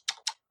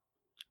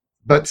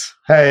 but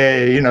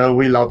hey,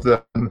 we love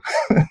them.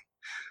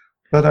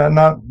 But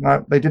no,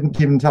 they didn't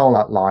even tell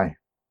that lie.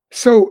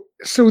 So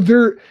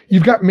there,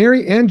 you've got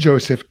Mary and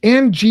Joseph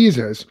and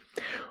Jesus,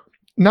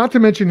 not to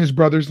mention his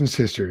brothers and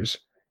sisters,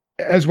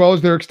 as well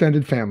as their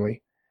extended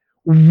family,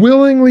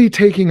 willingly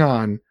taking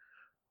on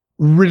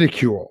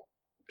ridicule,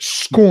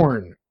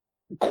 scorn,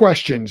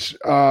 questions,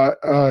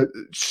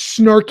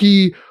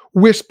 snarky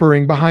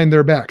whispering behind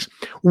their backs,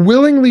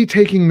 willingly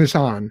taking this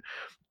on.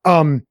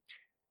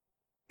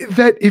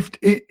 That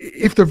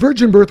if the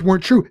virgin birth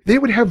weren't true, they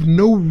would have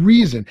no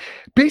reason.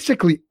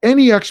 Basically,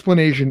 any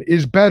explanation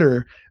is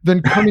better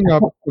than coming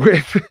up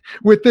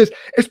with this,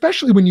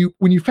 especially when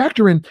you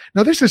factor in.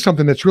 Now, this is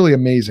something that's really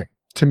amazing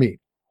to me.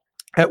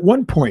 At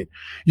one point,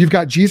 you've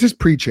got Jesus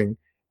preaching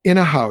in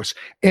a house,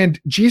 and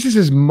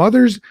Jesus's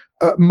mother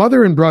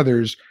and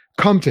brothers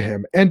come to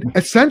him, and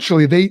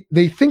essentially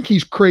they think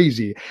he's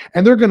crazy,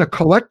 and they're going to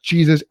collect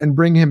Jesus and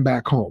bring him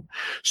back home.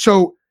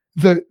 So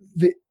the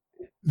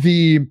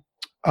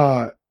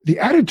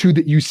attitude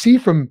that you see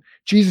from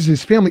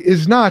Jesus's family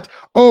is not,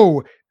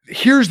 oh,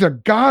 here's the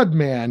God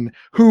man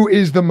who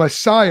is the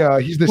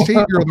Messiah. He's the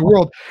savior of the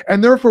world.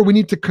 And therefore we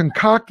need to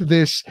concoct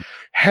this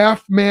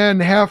half man,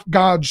 half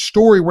God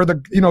story where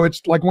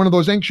it's like one of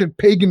those ancient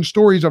pagan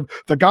stories of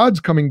the gods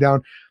coming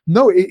down.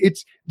 No,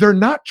 they're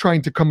not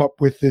trying to come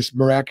up with this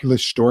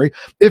miraculous story.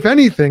 If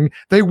anything,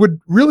 they would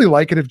really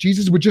like it if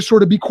Jesus would just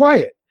sort of be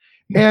quiet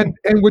and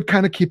would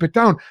kind of keep it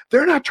down.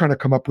 They're not trying to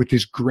come up with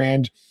this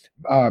grand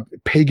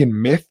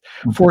pagan myth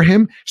for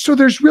him. So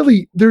there's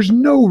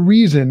no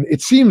reason,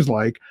 it seems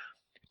like,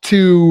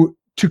 to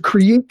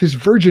create this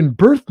virgin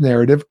birth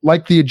narrative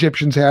like the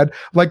Egyptians had,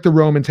 like the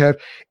Romans had,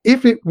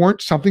 if it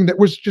weren't something that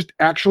was just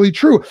actually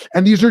true.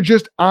 And these are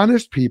just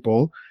honest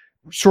people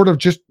sort of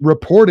just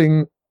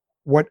reporting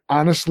what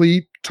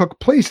honestly took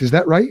place. Is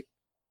that right?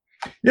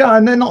 Yeah,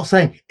 and they're not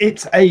saying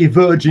it's a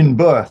virgin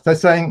birth. They're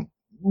saying,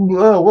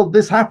 well,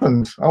 this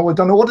happened. Oh, I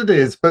don't know what it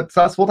is, but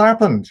that's what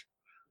happened.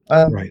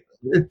 Right.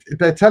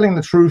 They're telling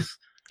the truth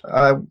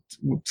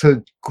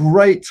to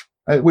great,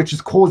 which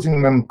is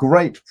causing them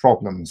great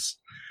problems.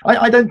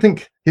 I don't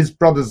think his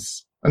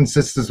brothers and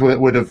sisters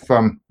would have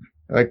gone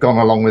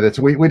along with it.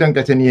 We don't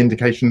get any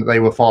indication that they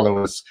were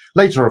followers.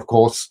 Later, of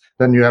course,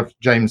 then you have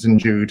James and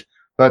Jude.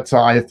 But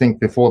I think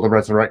before the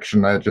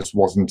resurrection, there just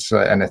wasn't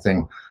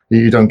anything.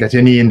 You don't get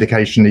any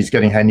indication he's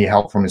getting any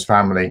help from his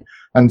family.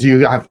 And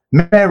you have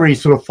Mary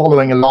sort of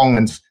following along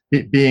and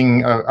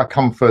being a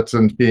comfort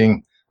and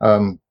being,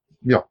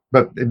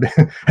 but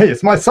hey,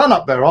 it's my son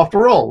up there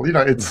after all.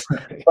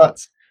 But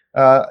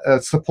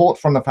support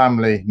from the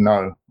family,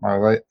 no.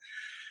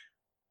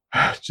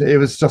 It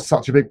was just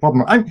such a big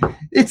problem.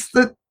 It's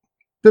the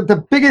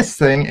biggest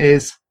thing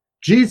is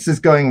Jesus is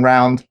going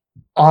round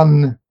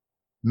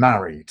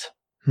unmarried.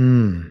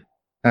 You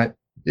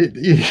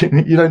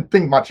don't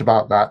think much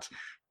about that,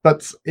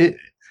 but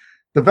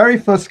the very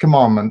first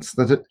commandment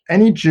that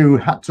any Jew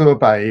had to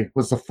obey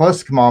was the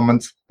first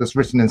commandment that's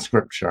written in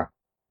Scripture,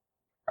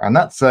 and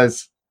that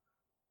says,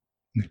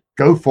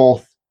 "Go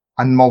forth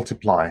and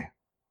multiply."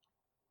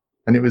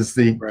 And it was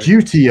the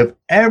duty of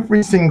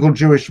every single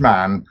Jewish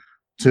man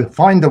to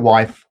find a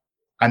wife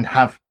and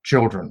have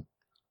children.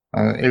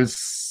 It was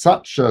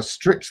such a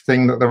strict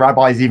thing that the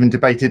rabbis even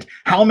debated,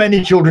 how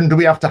many children do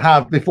we have to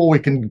have before we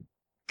can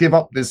give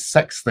up this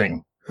sex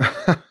thing?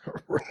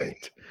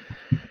 Right.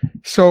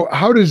 So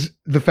how does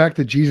the fact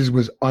that Jesus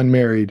was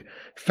unmarried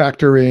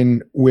factor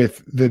in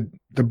with the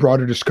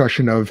broader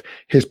discussion of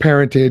his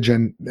parentage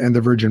and the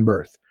virgin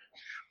birth?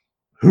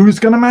 Who's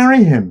going to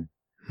marry him?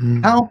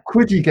 How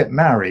could he get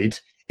married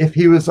if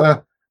he was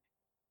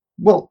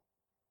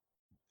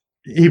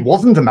he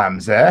wasn't a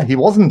mamzer, he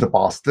wasn't a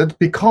bastard,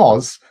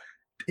 because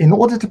in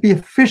order to be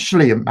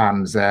officially a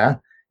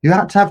mamzer, you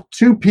had to have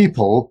two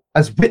people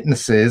as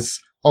witnesses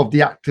of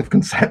the act of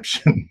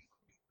conception.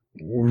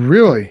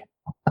 Really?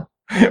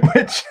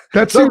 Which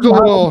that seems a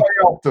little very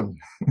often.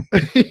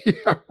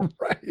 Yeah,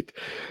 right.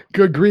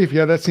 Good grief.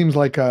 Yeah, that seems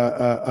like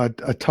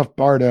a tough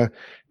bar to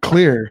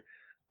clear.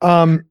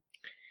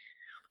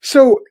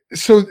 So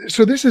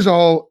this is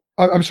all.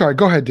 I'm sorry.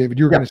 Go ahead, David.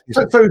 You were going to say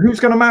something. So who's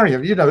going to marry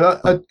him?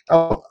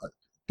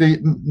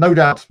 No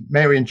doubt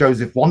Mary and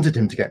Joseph wanted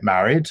him to get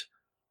married,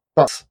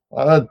 but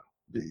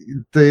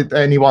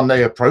anyone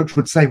they approach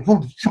would say,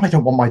 "Well, I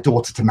don't want my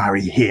daughter to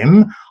marry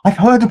him. I've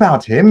heard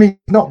about him.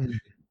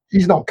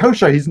 He's not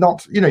kosher. He's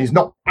not. He's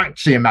not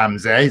actually a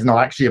mamzer. He's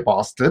not actually a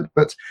bastard.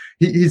 But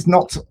he's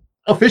not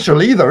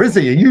official either, is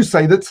he? You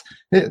say that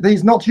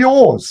he's not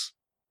yours,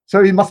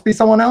 so he must be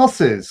someone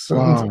else's."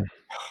 Wow.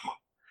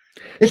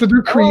 So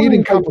they're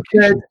creating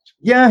complications.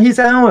 Yeah, he's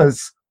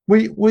ours.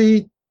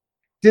 We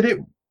did it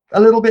a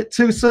little bit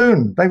too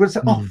soon. They would say,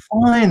 "Oh,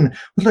 fine.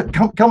 Look,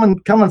 come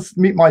and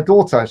meet my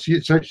daughter.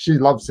 She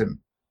loves him."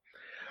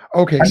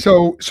 Okay,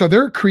 so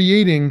they're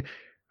creating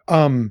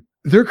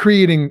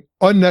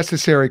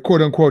unnecessary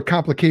quote unquote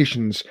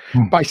complications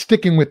by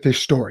sticking with this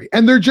story,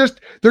 and they're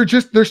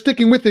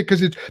sticking with it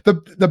because it's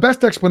the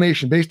best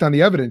explanation based on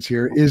the evidence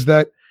here is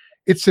that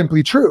it's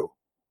simply true.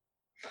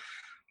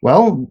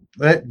 Well,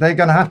 they're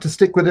going to have to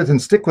stick with it,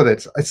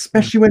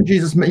 especially when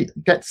Jesus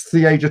gets to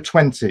the age of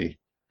 20.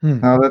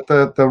 Now,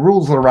 the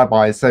rules of the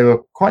rabbis, they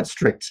were quite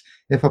strict.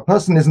 If a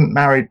person isn't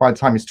married by the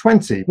time he's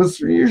 20, because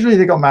usually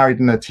they got married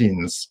in their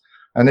teens,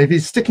 and if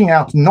he's sticking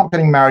out and not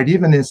getting married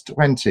even in his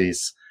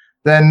 20s,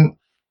 then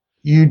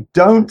you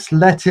don't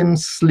let him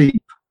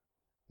sleep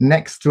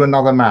next to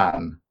another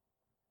man.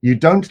 You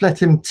don't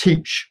let him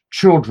teach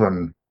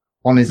children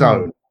on his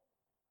own.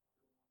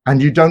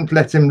 And you don't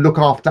let him look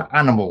after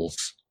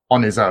animals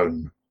on his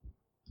own.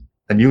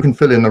 And you can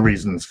fill in the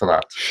reasons for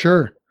that.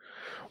 Sure.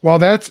 Well,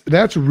 that's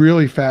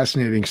really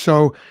fascinating.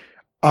 So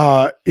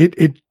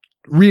it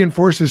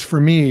reinforces for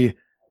me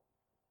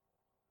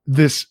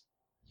this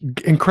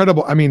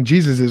incredible, I mean,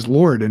 Jesus is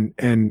Lord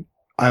and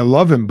I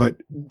love him, but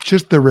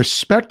just the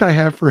respect I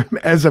have for him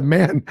as a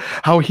man,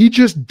 how he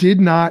just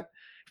did not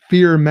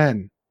fear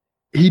men.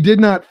 He did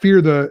not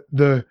fear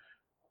the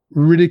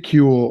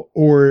ridicule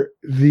or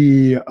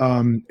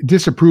the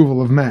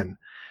disapproval of men.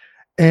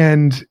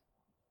 And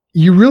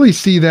you really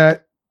see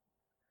that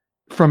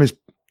from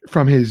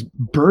his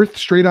birth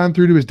straight on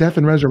through to his death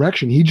and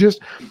resurrection.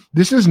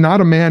 This is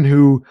not a man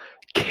who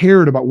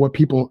cared about what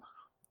people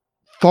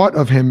thought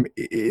of him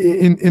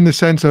in the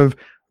sense of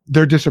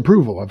their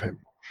disapproval of him.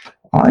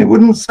 I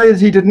wouldn't say that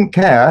he didn't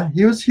care.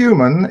 He was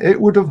human.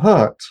 It would have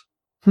hurt.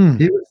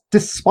 He was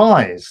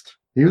despised.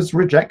 He was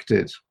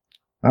rejected.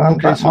 Okay,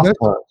 that must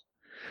hurt.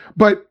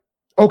 But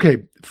okay,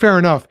 fair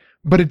enough.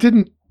 But it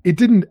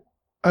didn't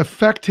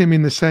affect him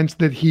in the sense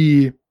that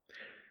he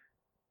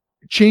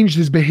changed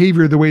his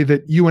behavior the way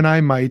that you and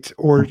I might,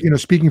 or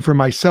speaking for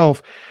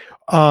myself,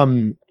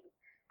 wanting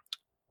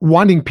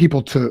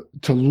people to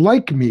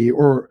like me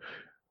or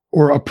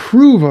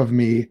approve of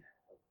me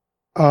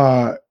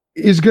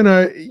is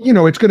gonna,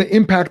 it's gonna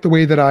impact the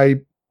way that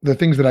the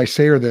things that I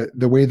say or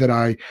the way that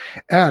I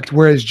act.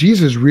 Whereas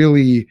Jesus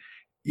really,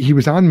 he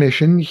was on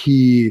mission.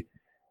 He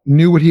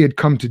knew what he had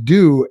come to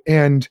do.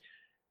 And,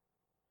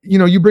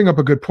 you bring up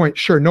a good point.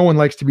 Sure, no one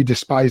likes to be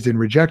despised and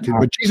rejected,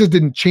 but Jesus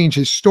didn't change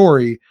his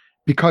story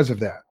because of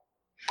that.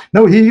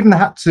 No, he even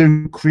had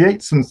to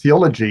create some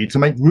theology to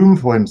make room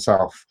for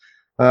himself.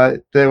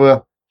 There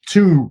were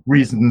two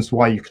reasons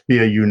why you could be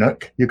a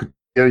eunuch. You could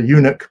be a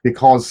eunuch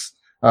because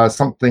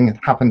something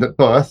happened at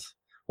birth,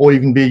 or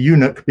you can be a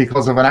eunuch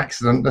because of an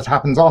accident that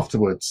happens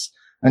afterwards.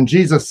 And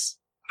Jesus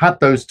had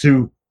those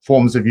two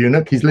forms of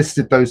eunuch. He's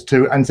listed those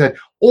two and said,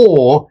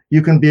 or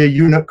you can be a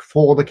eunuch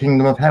for the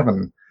kingdom of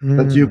heaven,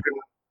 that you can,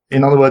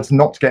 in other words,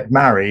 not get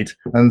married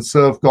and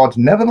serve God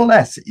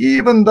nevertheless,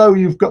 even though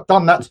you've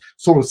done that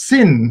sort of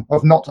sin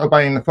of not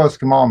obeying the first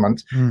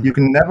commandment, you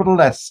can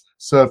nevertheless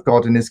serve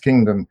God in his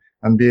kingdom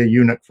and be a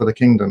eunuch for the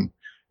kingdom.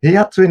 He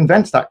had to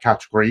invent that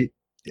category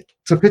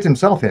to put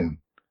himself in.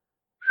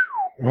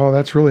 Well,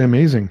 that's really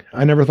amazing.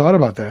 I never thought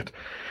about that.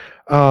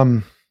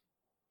 And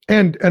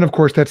of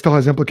course, that still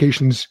has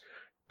implications,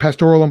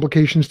 pastoral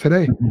implications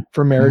today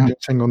for marriage and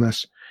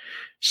singleness.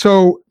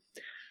 So,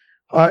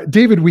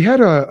 David, we had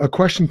a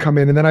question come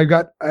in, and then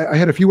I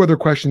had a few other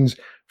questions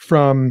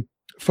from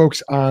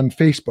folks on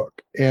Facebook.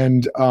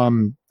 And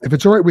if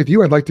it's all right with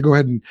you, I'd like to go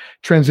ahead and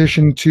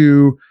transition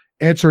to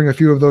answering a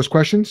few of those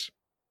questions.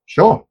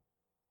 Sure.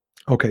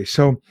 Okay,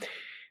 so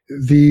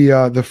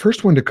the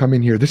first one to come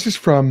in here, this is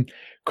from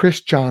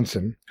Chris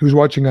Johnson, who's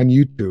watching on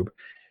YouTube.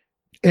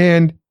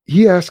 And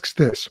he asks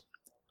this: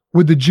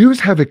 would the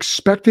Jews have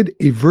expected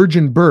a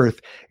virgin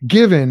birth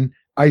given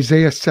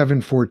Isaiah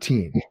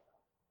 7:14?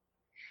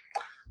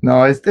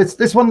 No,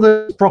 it's one of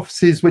those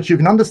prophecies which you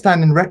can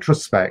understand in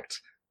retrospect,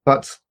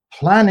 but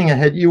planning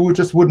ahead, you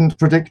just wouldn't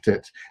predict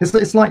it.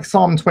 It's like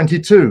Psalm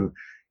 22.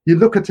 You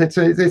look at it,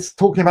 it's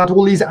talking about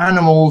all these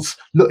animals,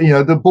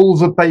 the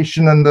bulls of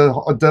Bashan and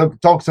the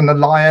dogs and the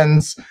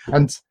lions,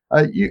 and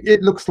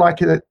it looks like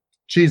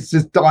Jesus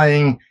is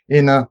dying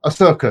in a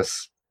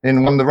circus,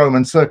 in one of the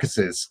Roman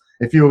circuses.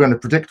 If you were going to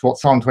predict what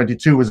Psalm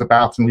 22 was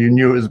about and you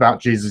knew it was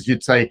about Jesus,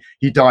 you'd say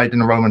he died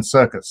in a Roman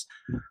circus.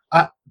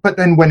 But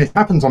then when it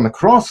happens on the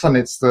cross and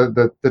it's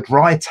the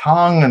dry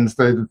tongue and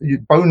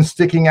the bones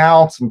sticking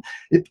out, and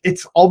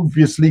it's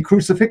obviously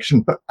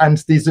crucifixion. And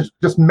these are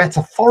just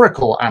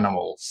metaphorical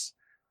animals.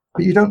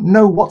 But you don't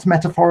know what's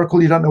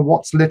metaphorical, you don't know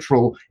what's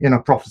literal in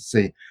a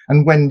prophecy.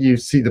 And when you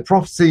see the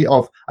prophecy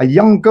of a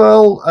young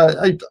girl,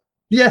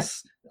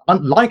 yes,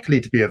 unlikely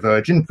to be a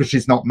virgin because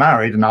she's not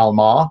married, an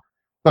Alma,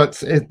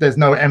 but there's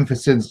no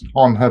emphasis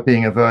on her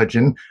being a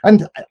virgin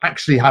and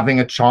actually having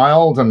a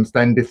child, and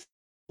then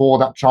before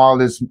that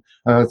child is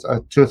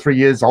 2 or 3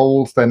 years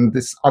old, then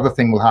this other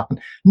thing will happen.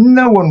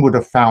 No one would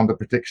have found a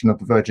prediction of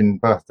the virgin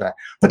birth there.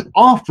 But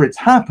after it's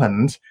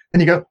happened, then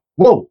you go,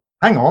 whoa,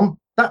 hang on,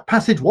 that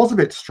passage was a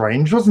bit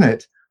strange, wasn't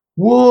it?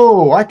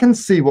 Whoa, I can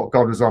see what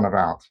God was on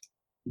about.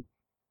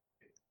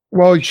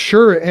 Well,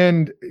 sure.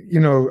 And,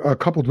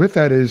 coupled with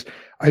that is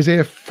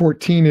Isaiah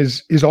 14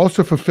 is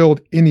also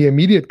fulfilled in the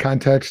immediate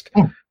context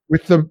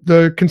with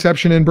the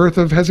conception and birth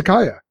of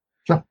Hezekiah.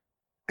 Sure.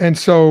 And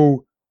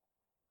so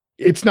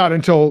it's not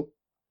until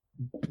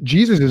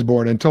Jesus is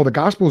born, until the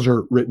Gospels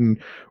are written,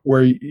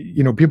 where,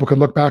 people could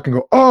look back and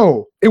go,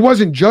 oh, it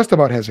wasn't just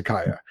about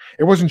Hezekiah.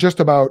 It wasn't just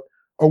about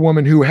a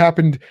woman who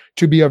happened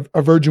to be a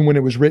virgin when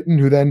it was written,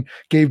 who then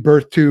gave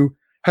birth to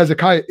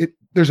Hezekiah.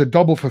 There's a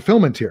double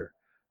fulfillment here.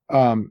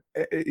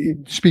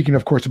 Speaking,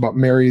 of course, about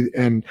Mary.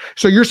 And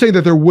so you're saying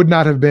that there would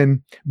not have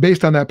been,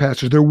 based on that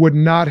passage, there would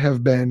not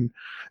have been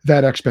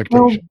that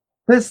expectation. Well,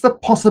 there's the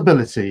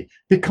possibility,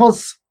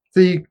 because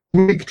the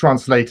Greek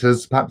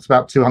translators, perhaps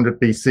about 200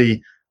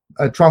 BC,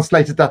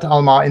 translated that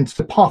Alma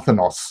into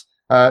Parthenos.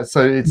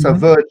 So it's a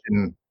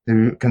virgin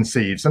who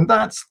conceives, and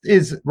that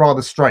is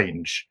rather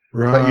strange.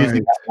 That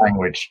using that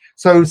language.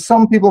 So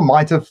some people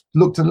might have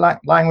looked at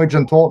language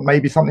and thought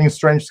maybe something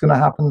strange is going to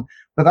happen,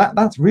 but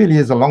that really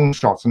is a long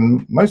shot.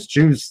 And most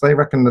Jews, they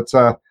reckon that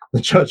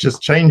the church has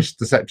changed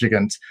the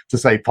Septuagint to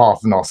say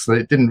Parthenos.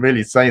 It didn't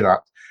really say that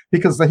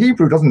because the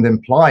Hebrew doesn't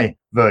imply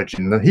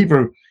virgin. The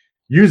Hebrew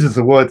uses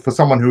the word for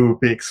someone who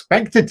would be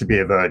expected to be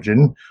a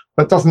virgin,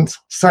 but doesn't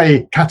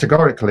say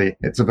categorically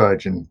it's a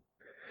virgin.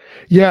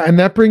 Yeah, and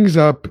that brings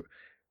up,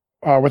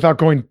 without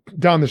going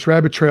down this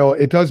rabbit trail,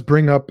 it does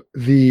bring up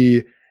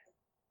the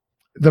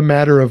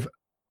matter of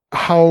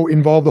how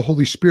involved the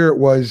Holy Spirit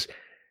was,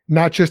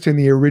 not just in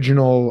the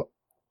original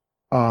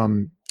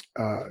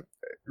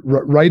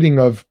writing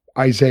of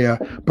Isaiah,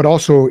 but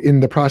also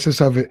in the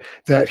process of it,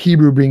 that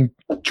Hebrew being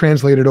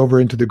translated over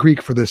into the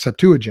Greek for the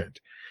Septuagint.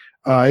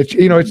 I'm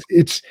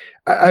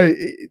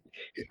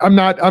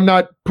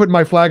not putting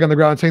my flag on the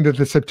ground saying that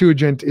the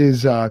Septuagint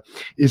is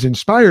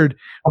inspired,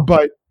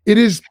 but it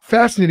is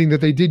fascinating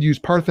that they did use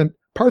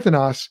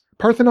Parthenos.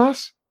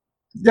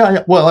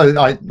 Yeah. Well,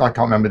 I can't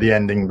remember the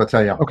ending, but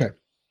yeah. Okay.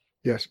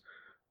 Yes.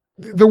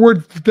 The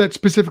word that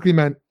specifically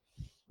meant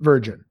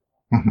virgin.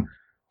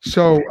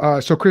 So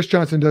Chris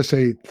Johnson does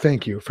say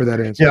thank you for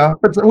that answer. Yeah,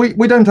 but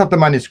we don't have the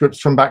manuscripts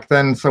from back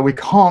then, so we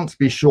can't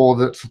be sure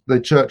that the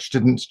church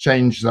didn't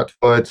change that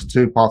word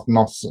to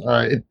Parthenos.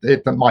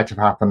 It might have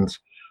happened.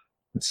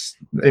 It's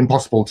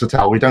impossible to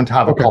tell. We don't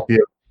have a copy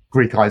of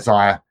Greek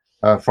Isaiah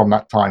from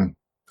that time.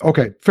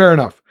 Okay, fair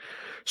enough.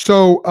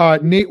 So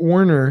Nate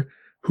Warner,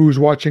 who's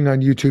watching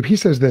on YouTube, he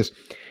says this: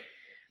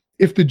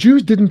 if the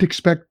Jews didn't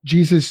expect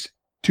Jesus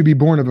to be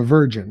born of a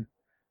virgin,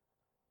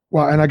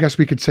 well, and I guess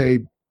we could say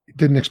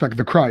didn't expect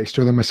the Christ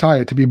or the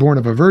Messiah to be born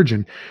of a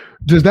virgin,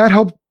 does that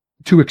help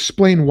to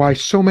explain why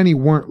so many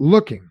weren't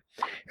looking,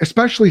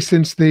 especially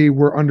since they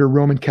were under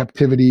Roman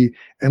captivity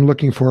and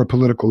looking for a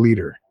political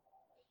leader?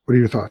 What are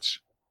your thoughts?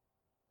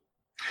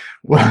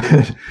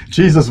 Well,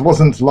 Jesus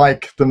wasn't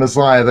like the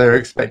Messiah they were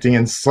expecting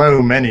in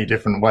so many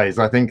different ways.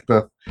 I think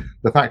the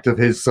fact of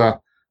his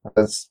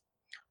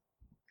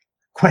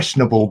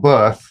questionable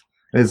birth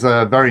is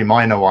a very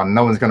minor one.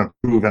 No one's going to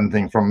prove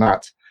anything from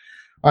that.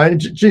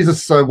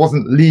 Jesus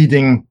wasn't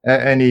leading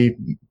any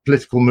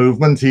political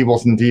movement. He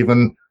wasn't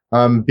even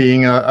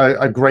being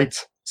a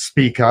great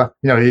speaker.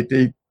 You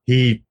know,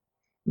 he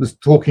was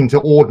talking to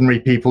ordinary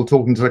people,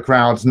 talking to the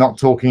crowds, not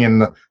talking in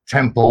the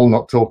temple,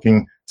 not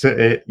talking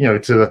to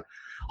to the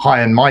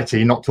high and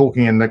mighty, not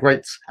talking in the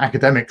great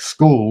academic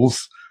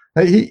schools.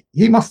 He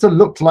must have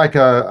looked like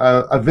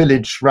a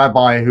village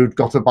rabbi who'd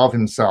got above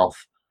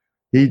himself.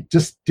 He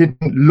just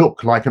didn't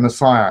look like a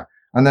Messiah.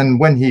 And then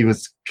when he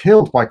was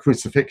killed by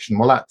crucifixion,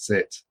 well, that's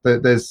it.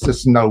 There's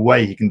just no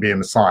way he can be a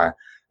Messiah,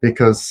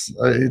 because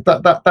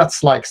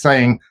that's like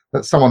saying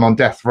that someone on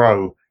death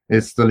row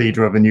is the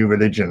leader of a new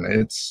religion.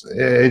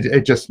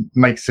 It just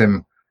makes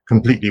him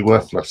completely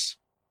worthless.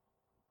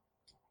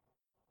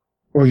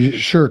 Well,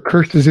 sure,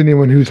 cursed is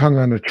anyone who's hung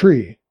on a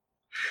tree.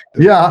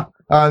 Yeah,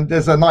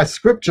 there's a nice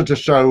scripture to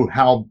show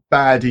how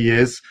bad he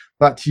is,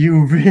 but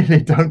you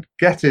really don't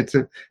get it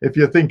if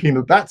you're thinking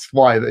that that's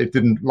why it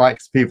didn't like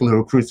people who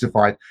were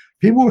crucified.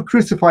 People were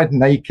crucified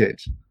naked.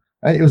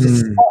 It was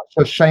such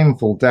a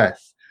shameful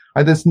death.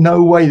 And there's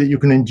no way that you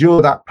can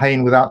endure that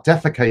pain without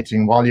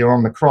defecating while you're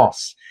on the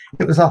cross.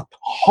 It was a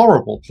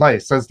horrible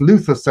place. As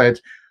Luther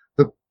said,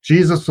 that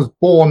Jesus was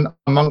born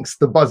amongst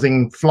the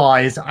buzzing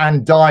flies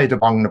and died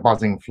among the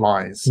buzzing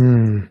flies.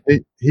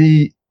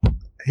 He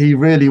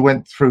really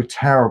went through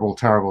terrible,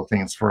 terrible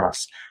things for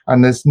us.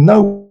 And there's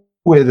no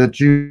way the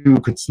Jew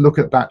could look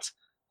at that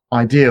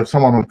idea of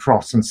someone on the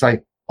cross and say,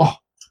 oh,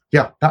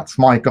 yeah, that's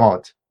my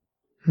God.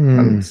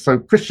 And so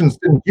Christians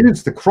didn't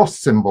use the cross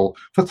symbol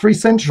for 3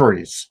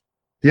 centuries.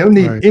 The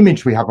only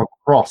image we have of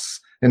a cross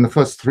in the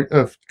first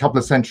couple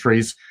of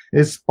centuries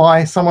is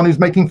by someone who's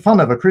making fun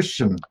of a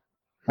Christian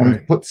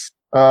and puts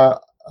a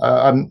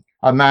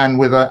man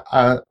with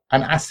an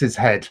ass's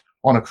head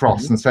on a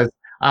cross and says,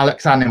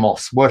 Alex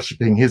Animos,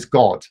 worshipping his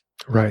God.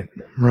 Right.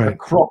 The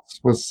cross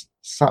was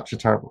such a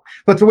terrible.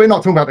 But we're not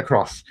talking about the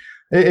cross.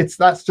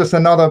 That's just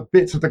another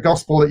bit of the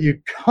gospel that you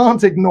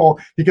can't ignore,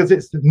 because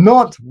it's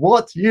not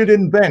what you'd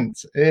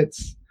invent.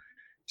 It's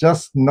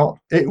just not.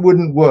 It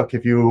wouldn't work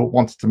if you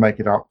wanted to make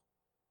it up.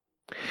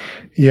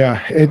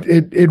 Yeah,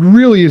 it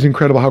really is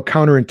incredible how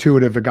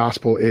counterintuitive the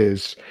gospel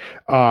is.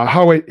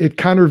 How it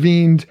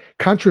contravened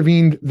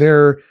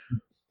their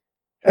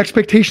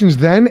expectations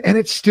then, and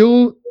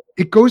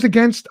it goes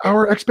against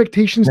our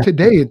expectations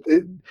today.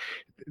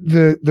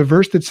 The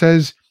verse that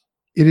says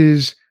it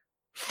is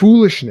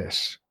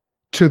foolishness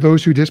to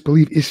those who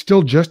disbelieve is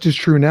still just as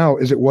true now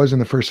as it was in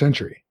the first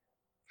century.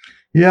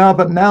 Yeah,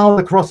 but now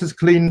the cross is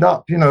cleaned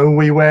up. You know,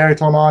 we wear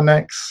it on our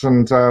necks,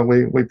 and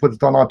we put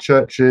it on our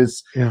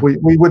churches. Yeah. We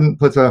wouldn't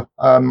put a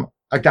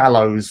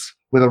gallows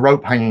with a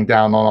rope hanging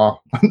down on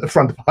the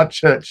front of our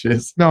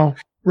churches. No.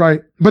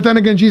 Right. But then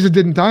again, Jesus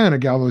didn't die on a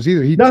gallows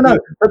either. No.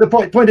 But the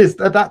point is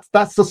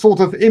that's the sort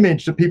of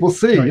image that people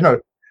see. Right. You know,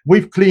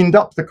 we've cleaned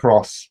up the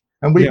cross,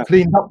 and we've Yeah.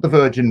 cleaned up the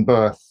virgin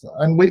birth,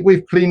 and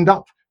we've cleaned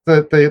up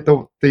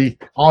the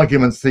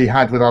arguments he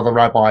had with other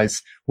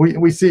rabbis.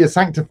 We see a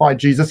sanctified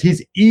Jesus.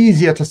 He's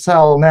easier to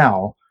sell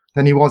now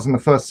than he was in the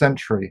first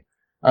century.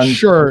 And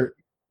Sure.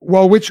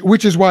 Well,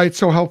 which is why it's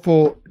so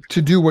helpful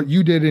to do what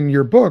you did in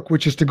your book,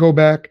 which is to go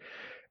back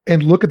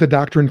and look at the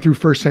doctrine through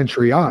first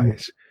century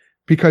eyes,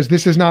 because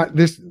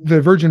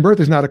the virgin birth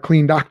is not a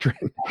clean doctrine.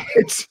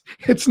 It's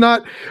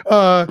not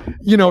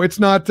it's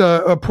not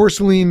a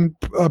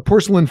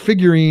porcelain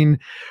figurine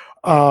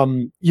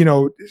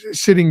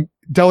sitting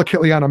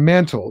delicately on a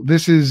mantle.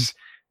 This is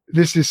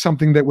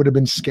something that would have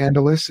been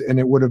scandalous, and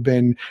it would have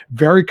been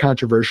very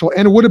controversial,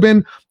 and it would have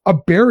been a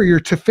barrier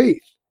to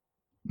faith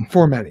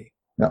for many.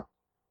 Yeah.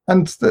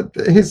 And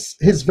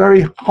his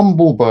very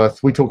humble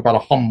birth, we talk about a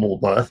humble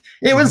birth,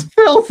 it was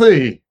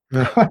filthy.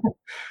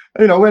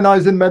 You know, when I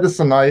was in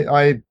medicine,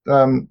 I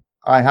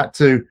had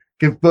to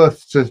give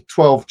birth to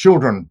 12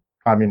 children.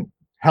 I mean,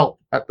 help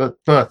at the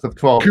birth of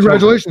 12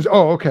 Congratulations.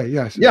 children. Oh, okay.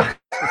 Yes. Yeah.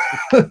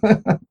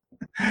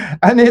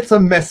 And it's a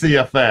messy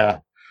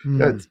affair.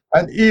 Mm.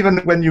 And even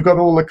when you've got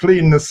all the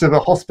cleanness of a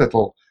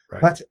hospital,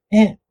 Right. but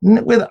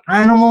with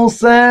animals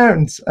there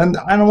and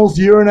animals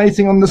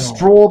urinating on the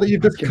straw that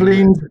you've just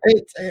cleaned,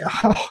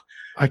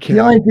 I can't. the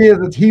idea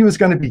that he was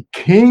going to be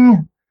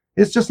king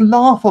is just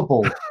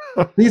laughable.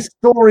 These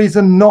stories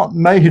are not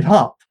made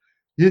up.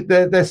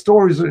 They're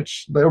stories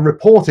which they're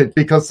reported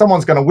because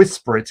someone's going to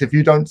whisper it if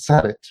you don't say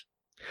it.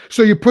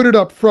 So you put it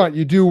up front.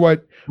 You do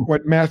what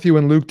Matthew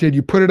and Luke did.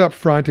 You put it up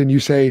front and you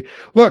say,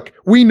 look,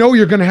 we know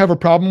you're going to have a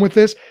problem with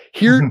this.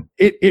 Here,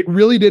 it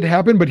really did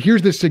happen, but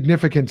here's the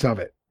significance of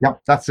it. Yeah,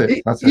 that's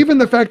it. Even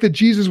the fact that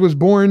Jesus was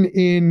born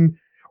in,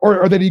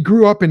 or that he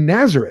grew up in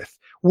Nazareth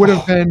would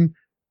have been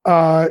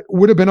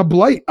a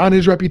blight on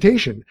his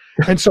reputation.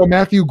 And so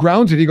Matthew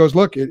grounds it. He goes,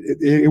 look,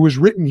 it was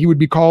written he would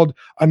be called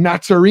a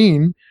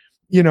Nazarene,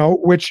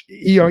 which,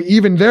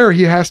 even there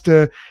he has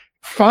to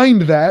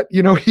find that,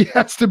 he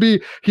has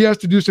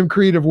to do some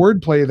creative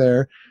wordplay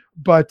there.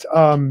 But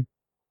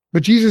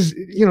Jesus,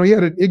 he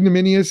had an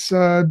ignominious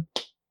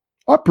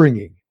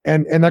upbringing,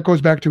 and that goes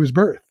back to his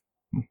birth.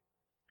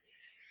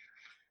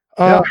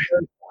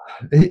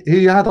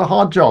 He had a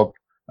hard job.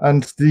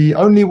 And the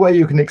only way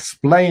you can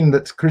explain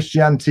that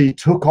Christianity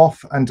took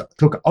off and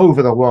took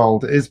over the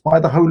world is by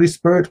the Holy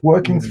Spirit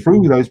working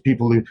through those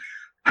people who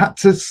had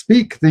to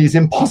speak these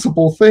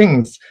impossible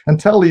things and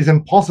tell these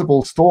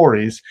impossible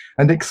stories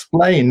and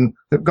explain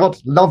that God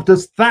loved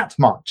us that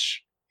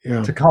much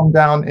to come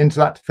down into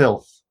that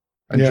filth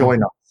and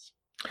join us.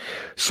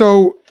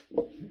 So,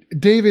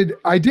 David,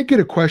 I did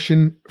get a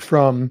question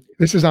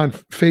this is on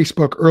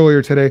Facebook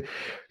earlier today.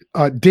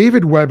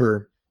 David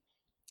Weber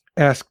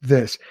asked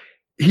this.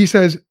 He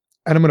says,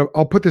 and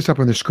I'll put this up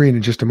on the screen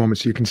in just a moment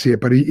so you can see it,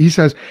 but he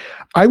says,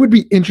 I would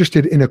be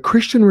interested in a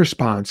Christian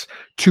response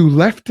to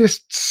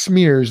leftist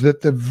smears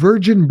that the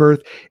virgin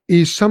birth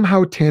is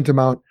somehow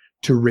tantamount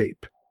to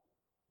rape.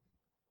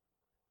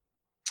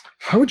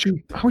 How would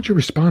you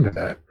respond to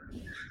that?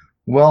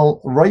 Well,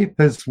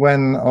 rape is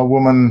when a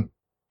woman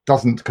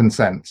doesn't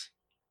consent.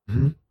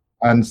 Mm-hmm.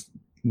 And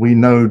we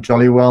know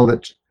jolly well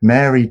that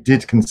Mary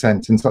did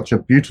consent in such a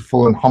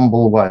beautiful and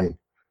humble way.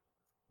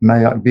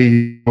 May I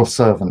be your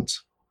servant.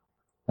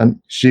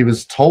 And she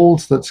was told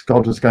that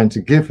God was going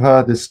to give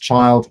her this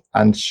child,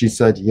 and she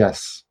said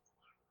yes.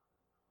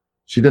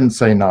 She didn't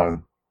say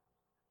no.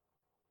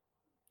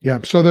 Yeah,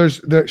 so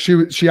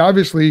she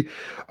obviously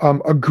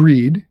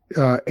agreed,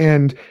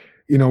 and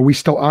we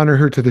still honor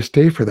her to this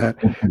day for that.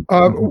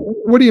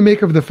 What do you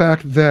make of the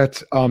fact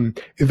that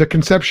the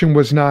conception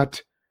was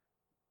not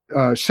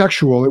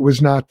sexual? It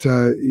was not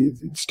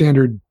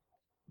standard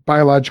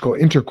biological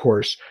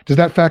intercourse. Does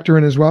that factor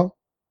in as well?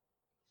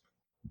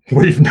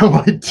 We've no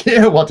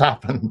idea what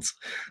happened.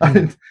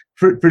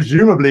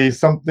 Presumably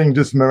something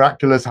just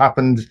miraculous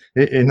happened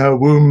in her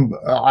womb.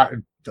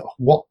 An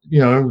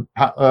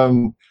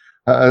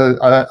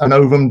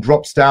ovum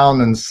drops down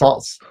and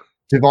starts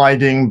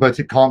dividing, but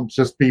it can't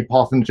just be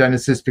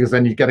parthenogenesis because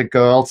then you get a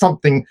girl.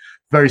 Something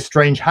very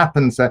strange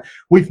happens there.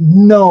 We've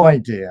no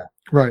idea.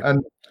 Right.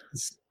 And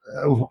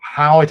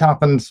how it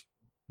happened,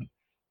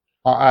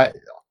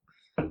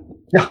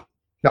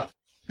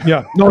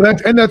 Yeah, no,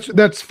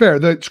 that's fair.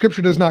 The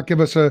scripture does not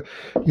give us the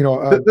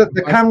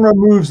camera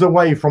moves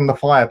away from the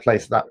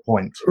fireplace at that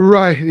point.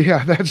 Right.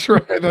 Yeah, that's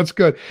right. That's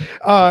good.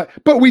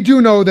 But we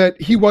do know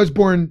that he was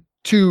born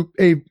to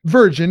a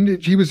virgin.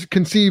 He was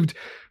conceived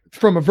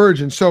from a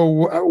virgin. So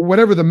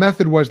whatever the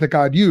method was that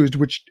God used,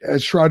 which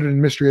as shrouded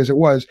in mystery as it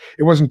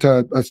wasn't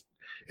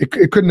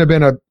it couldn't have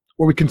been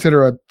what we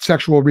consider a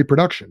sexual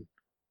reproduction.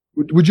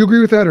 Would you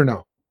agree with that or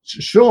no?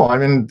 Sure. I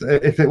mean,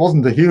 if it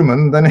wasn't a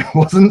human, then it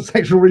wasn't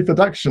sexual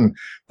reproduction.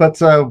 But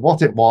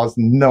what it was,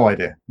 no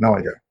idea. No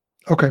idea.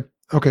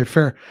 Okay,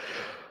 fair.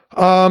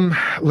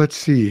 Let's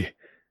see.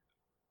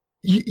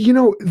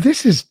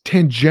 This is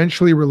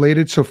tangentially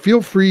related, so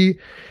feel free,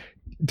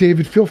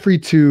 David,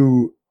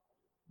 to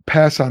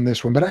pass on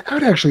this one, but I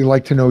would actually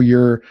like to know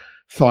your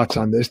thoughts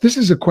on this. This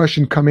is a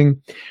question coming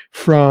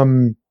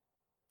from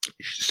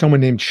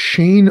someone named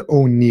Shane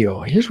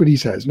O'Neill. Here's what he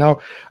says. Now,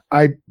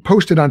 I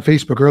posted on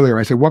Facebook earlier.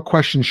 I said, what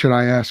question should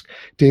I ask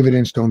David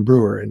Instone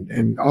Brewer?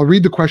 And I'll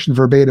read the question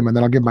verbatim, and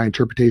then I'll give my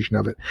interpretation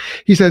of it.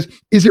 He says,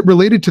 is it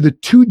related to the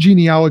two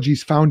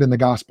genealogies found in the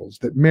Gospels,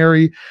 that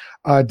Mary,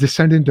 a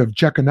descendant of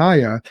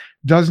Jeconiah,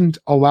 doesn't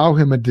allow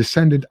him a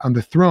descendant on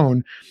the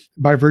throne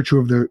by virtue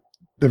of the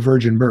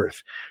virgin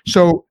birth?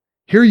 So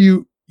here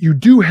you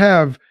do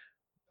have,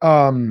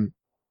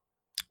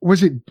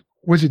 was it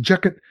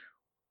Jeconiah?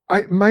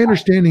 My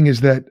understanding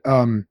is that,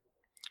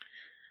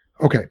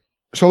 okay,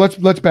 so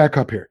let's back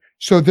up here.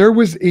 So there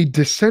was a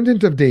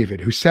descendant of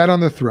David who sat on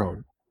the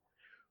throne,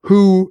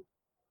 who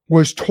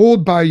was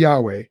told by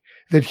Yahweh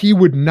that he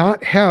would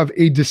not have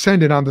a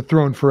descendant on the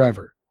throne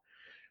forever.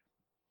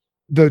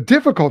 The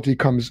difficulty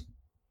comes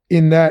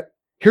in that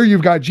here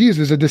you've got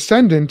Jesus, a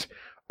descendant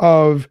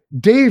of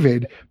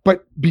David,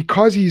 but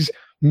because he's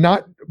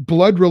not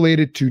blood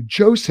related to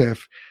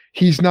Joseph,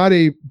 he's not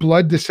a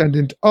blood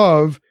descendant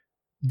of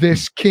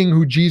this king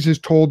who Jesus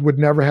told would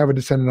never have a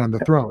descendant on the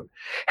throne.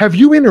 Have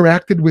you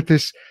interacted with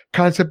this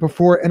concept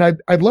before? And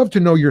I'd love to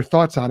know your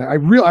thoughts on it.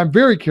 I'm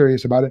very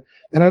curious about it.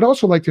 And I'd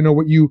also like to know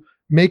what you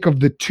make of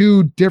the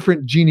two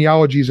different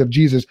genealogies of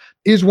Jesus.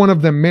 Is one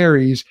of them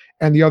Mary's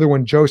and the other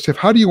one Joseph?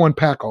 How do you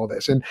unpack all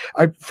this? And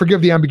I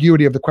forgive the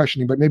ambiguity of the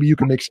questioning, but maybe you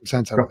can make some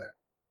sense out of that.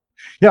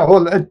 Yeah,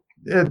 well,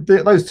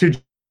 those two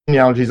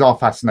genealogies are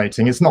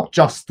fascinating. It's not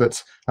just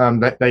that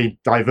they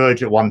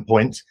diverge at one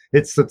point.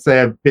 It's that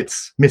there are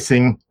bits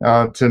missing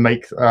to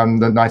make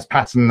the nice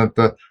pattern of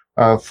the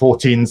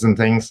 14s and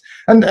things.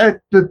 And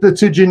the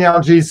two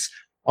genealogies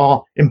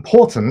are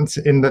important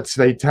in that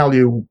they tell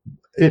you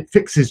it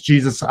fixes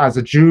Jesus as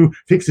a Jew,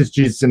 fixes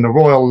Jesus in the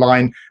royal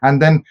line,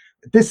 and then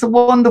this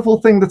wonderful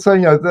thing that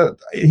that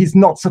he's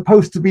not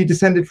supposed to be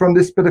descended from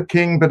this bit of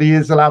king, but he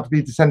is allowed to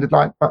be descended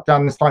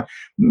down this line.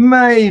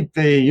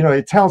 Maybe,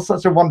 it tells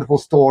such a wonderful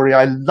story.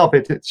 I love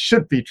it. It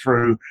should be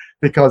true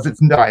because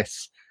it's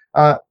nice.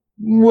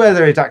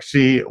 Whether it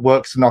actually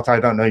works or not, I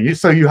don't know.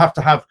 So you have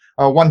to have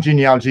one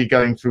genealogy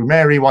going through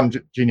Mary, one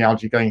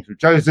genealogy going through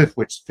Joseph,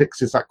 which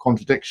fixes that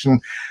contradiction.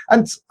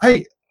 And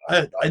hey,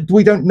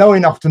 we don't know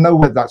enough to know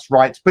whether that's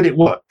right, but it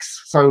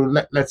works. So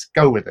let's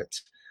go with it.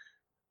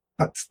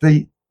 But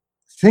the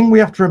thing we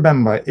have to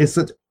remember is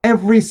that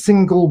every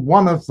single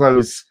one of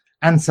those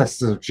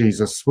ancestors of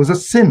Jesus was a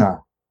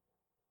sinner.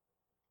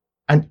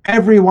 And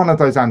every one of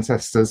those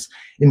ancestors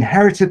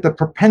inherited the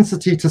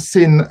propensity to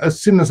sin as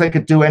soon as they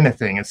could do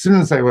anything. As soon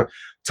as they were a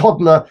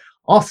toddler,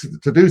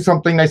 asked to do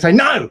something, they say,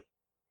 no,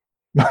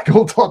 like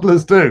all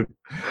toddlers do.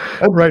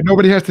 Right.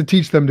 Nobody has to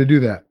teach them to do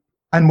that.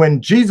 And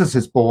when Jesus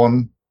is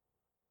born,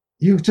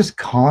 you just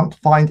can't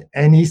find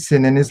any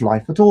sin in his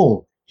life at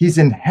all. He's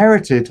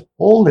inherited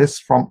all this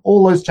from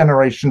all those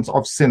generations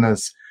of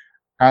sinners,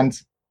 and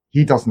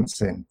he doesn't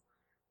sin.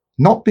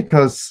 Not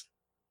because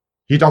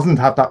he doesn't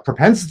have that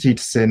propensity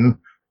to sin.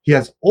 He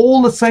has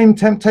all the same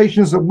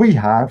temptations that we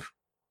have,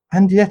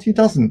 and yet he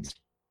doesn't.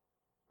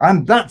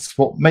 And that's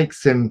what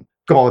makes him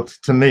God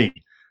to me,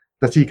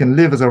 that he can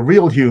live as a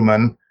real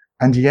human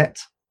and yet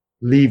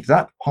leave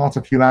that part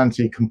of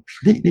humanity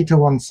completely to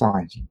one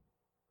side.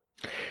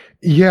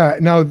 Yeah.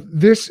 Now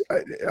this,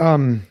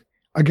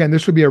 again,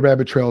 this would be a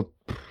rabbit trail,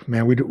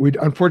 man. We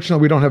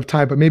unfortunately we don't have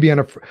time, but maybe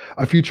on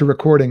a future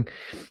recording,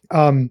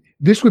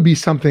 this would be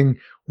something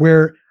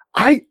where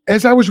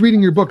as I was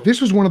reading your book,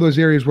 this was one of those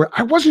areas where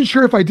I wasn't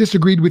sure if I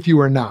disagreed with you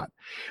or not,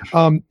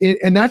 and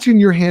that's in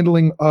your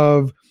handling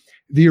of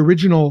the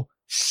original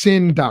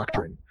sin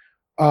doctrine,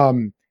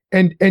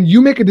 and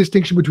you make a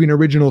distinction between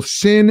original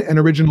sin and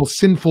original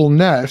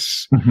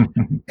sinfulness,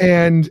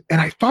 and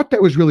I thought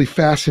that was really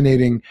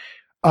fascinating.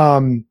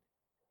 And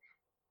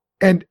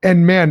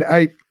man,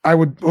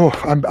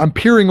 I'm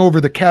peering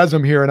over the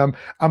chasm here, and I'm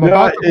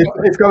about.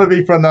 It's got to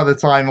be for another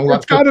time.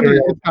 It's got to be.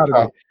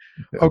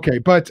 Okay,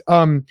 but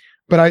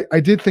I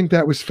did think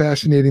that was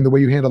fascinating the way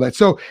you handle that.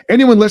 So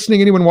anyone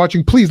listening, anyone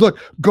watching, please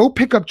go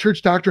pick up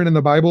Church Doctrine in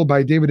the Bible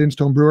by David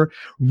Instone Brewer.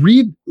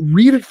 Read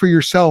it for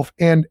yourself,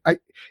 and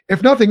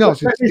if nothing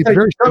else, it's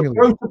very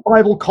stimulating. Go to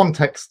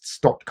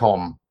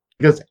BibleContexts.com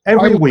because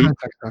every week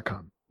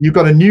you've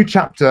got a new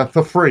chapter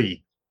for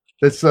free.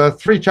 There's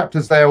 3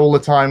 chapters there all the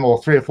time,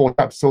 or 3 or 4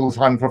 chapters all the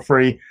time for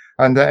free.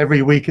 And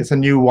every week it's a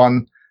new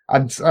one.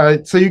 And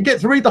so you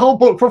get to read the whole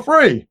book for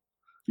free.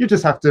 You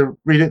just have to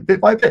read it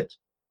bit by bit.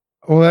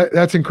 Well,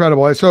 that's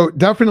incredible. So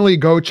definitely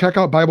go check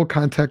out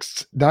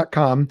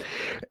BibleContexts.com.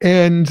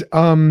 And,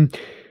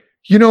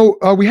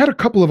 we had a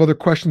couple of other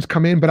questions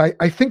come in, but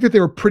I think that they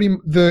were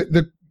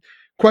the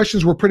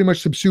questions were pretty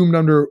much subsumed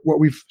under what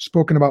we've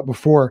spoken about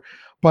before.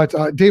 But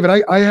David,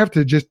 I have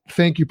to just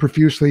thank you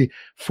profusely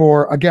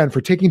for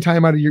taking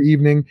time out of your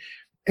evening.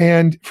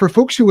 And for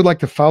folks who would like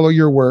to follow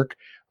your work,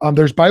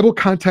 there's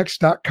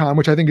BibleContext.com,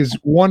 which I think is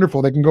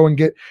wonderful. They can go and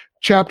get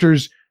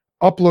chapters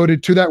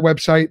uploaded to that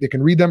website. They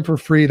can read them for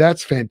free.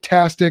 That's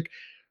fantastic.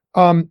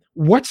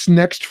 What's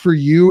next for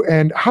you,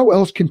 and how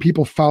else can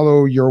people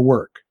follow your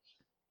work?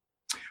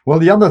 Well,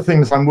 the other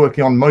things I'm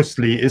working on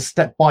mostly is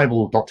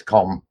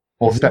stepbible.com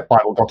or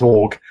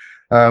stepbible.org,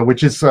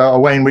 which is a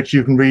way in which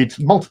you can read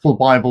multiple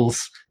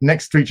Bibles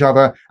next to each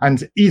other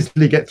and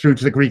easily get through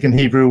to the Greek and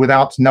Hebrew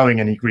without knowing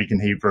any Greek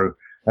and Hebrew.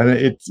 And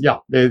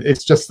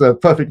it's just the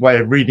perfect way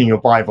of reading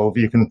your Bible.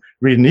 You can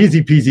read an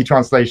easy peasy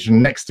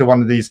translation next to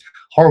one of these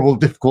horrible,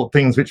 difficult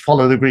things which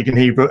follow the Greek and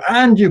Hebrew,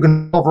 and you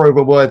can hover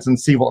over words and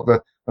see what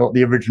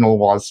the original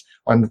was,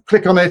 and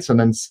click on it and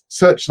then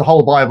search the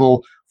whole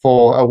Bible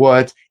for a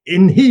word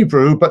in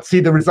Hebrew, but see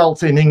the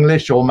results in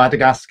English or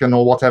Madagascan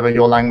or whatever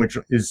your language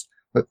is.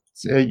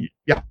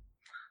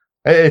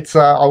 It's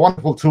a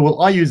wonderful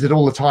tool. I use it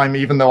all the time,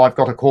 even though I've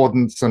got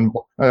Accordance and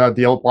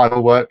the old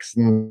Bible Works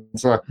and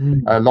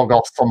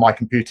Logos on my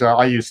computer.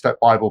 I use Step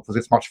Bible because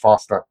it's much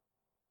faster.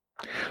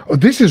 Oh,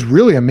 this is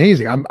really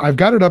amazing. I've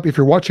got it up. If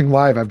you're watching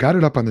live, I've got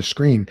it up on the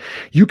screen.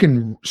 You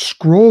can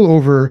scroll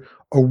over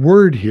a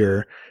word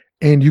here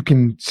and you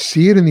can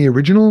see it in the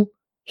original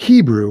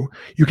Hebrew.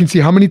 You can see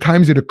how many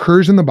times it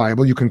occurs in the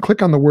Bible. You can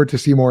click on the word to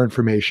see more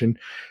information.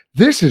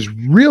 This is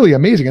really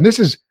amazing. And this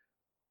is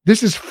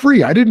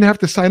free. I didn't have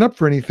to sign up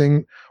for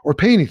anything or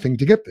pay anything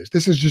to get this.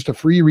 This is just a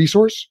free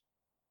resource.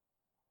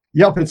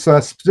 Yep, it's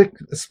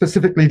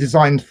specifically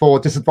designed for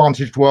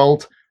Disadvantaged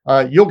World.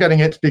 You're getting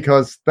it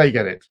because they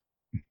get it.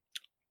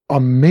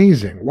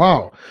 Amazing.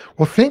 Wow.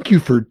 Well, thank you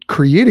for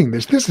creating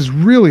this. This is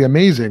really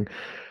amazing.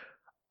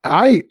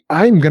 I'm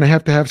going to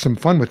have some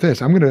fun with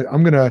this. I'm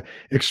going to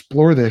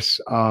explore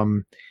this. Now,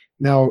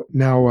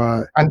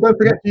 and don't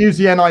forget to use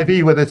the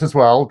NIV with it as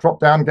well. Drop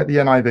down, get the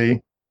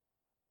NIV.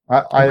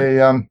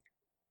 I'm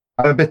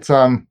a bit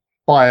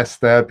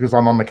biased there because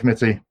I'm on the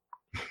committee.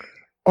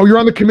 Oh, you're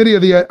on the committee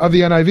of the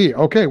NIV.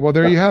 Okay. Well,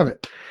 there you have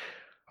it.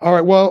 All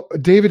right. Well,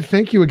 David,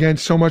 thank you again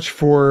so much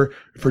for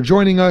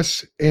joining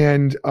us,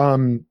 and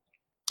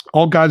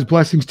all God's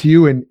blessings to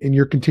you and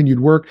your continued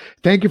work.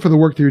 Thank you for the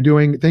work that you're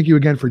doing. Thank you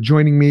again for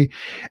joining me.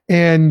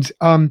 And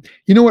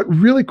you know what,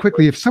 really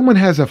quickly, if someone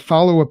has a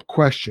follow-up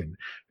question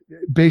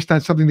based on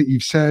something that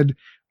you've said,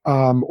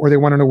 or they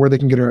want to know where they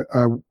can get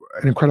an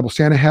incredible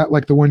Santa hat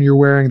like the one you're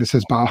wearing that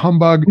says "Bah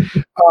Humbug,"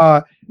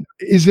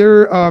 is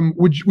there?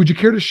 Would you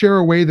care to share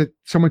a way that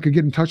someone could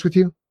get in touch with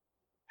you?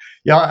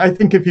 Yeah, I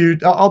think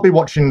I'll be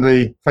watching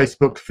the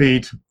Facebook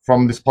feed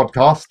from this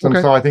podcast, and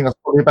so I think that's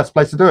probably the best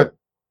place to do it.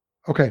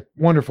 Okay,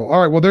 wonderful. All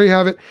right, well, there you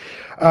have it.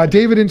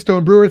 David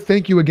Instone Brewer,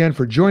 thank you again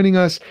for joining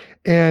us.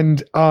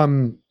 And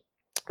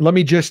let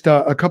me just,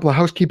 a couple of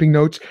housekeeping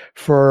notes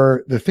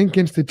for the Think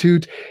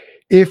Institute.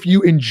 If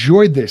you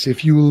enjoyed this,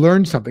 if you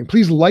learned something,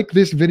 please like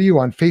this video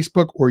on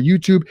Facebook or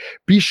YouTube.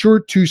 Be sure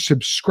to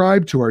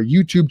subscribe to our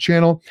YouTube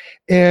channel.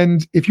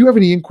 And if you have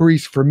any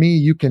inquiries for me,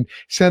 you can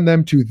send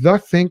them to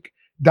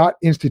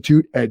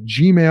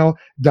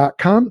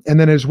thethink.institute@gmail.com. And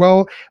then as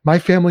well, my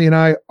family and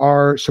I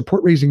are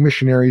support raising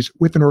missionaries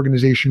with an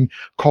organization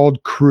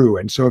called Cru.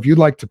 And so if you'd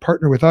like to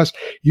partner with us,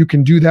 you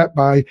can do that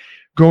by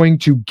going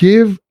to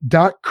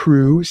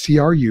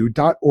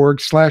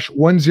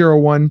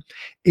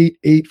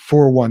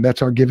give.cru.org/1018841.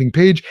 That's our giving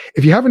page.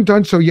 If you haven't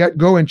done so yet,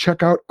 go and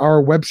check out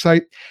our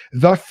website,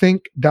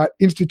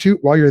 thethink.institute.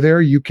 While you're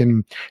there, you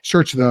can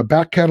search the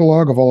back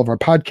catalog of all of our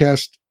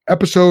podcast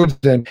episodes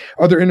and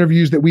other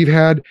interviews that we've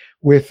had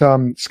with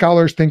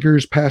scholars,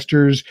 thinkers,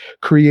 pastors,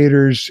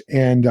 creators,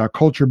 and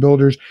culture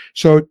builders.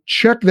 So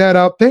check that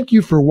out. Thank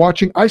you for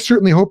watching. I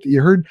certainly hope that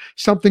you heard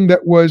something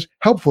that was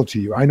helpful to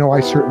you. I know I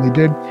certainly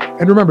did.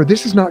 And remember,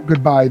 this is not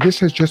goodbye. This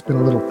has just been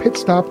a little pit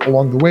stop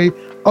along the way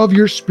of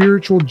your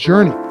spiritual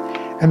journey.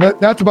 And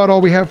that's about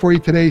all we have for you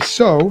today.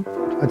 So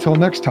until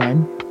next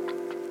time,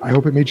 I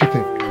hope it made you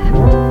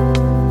think.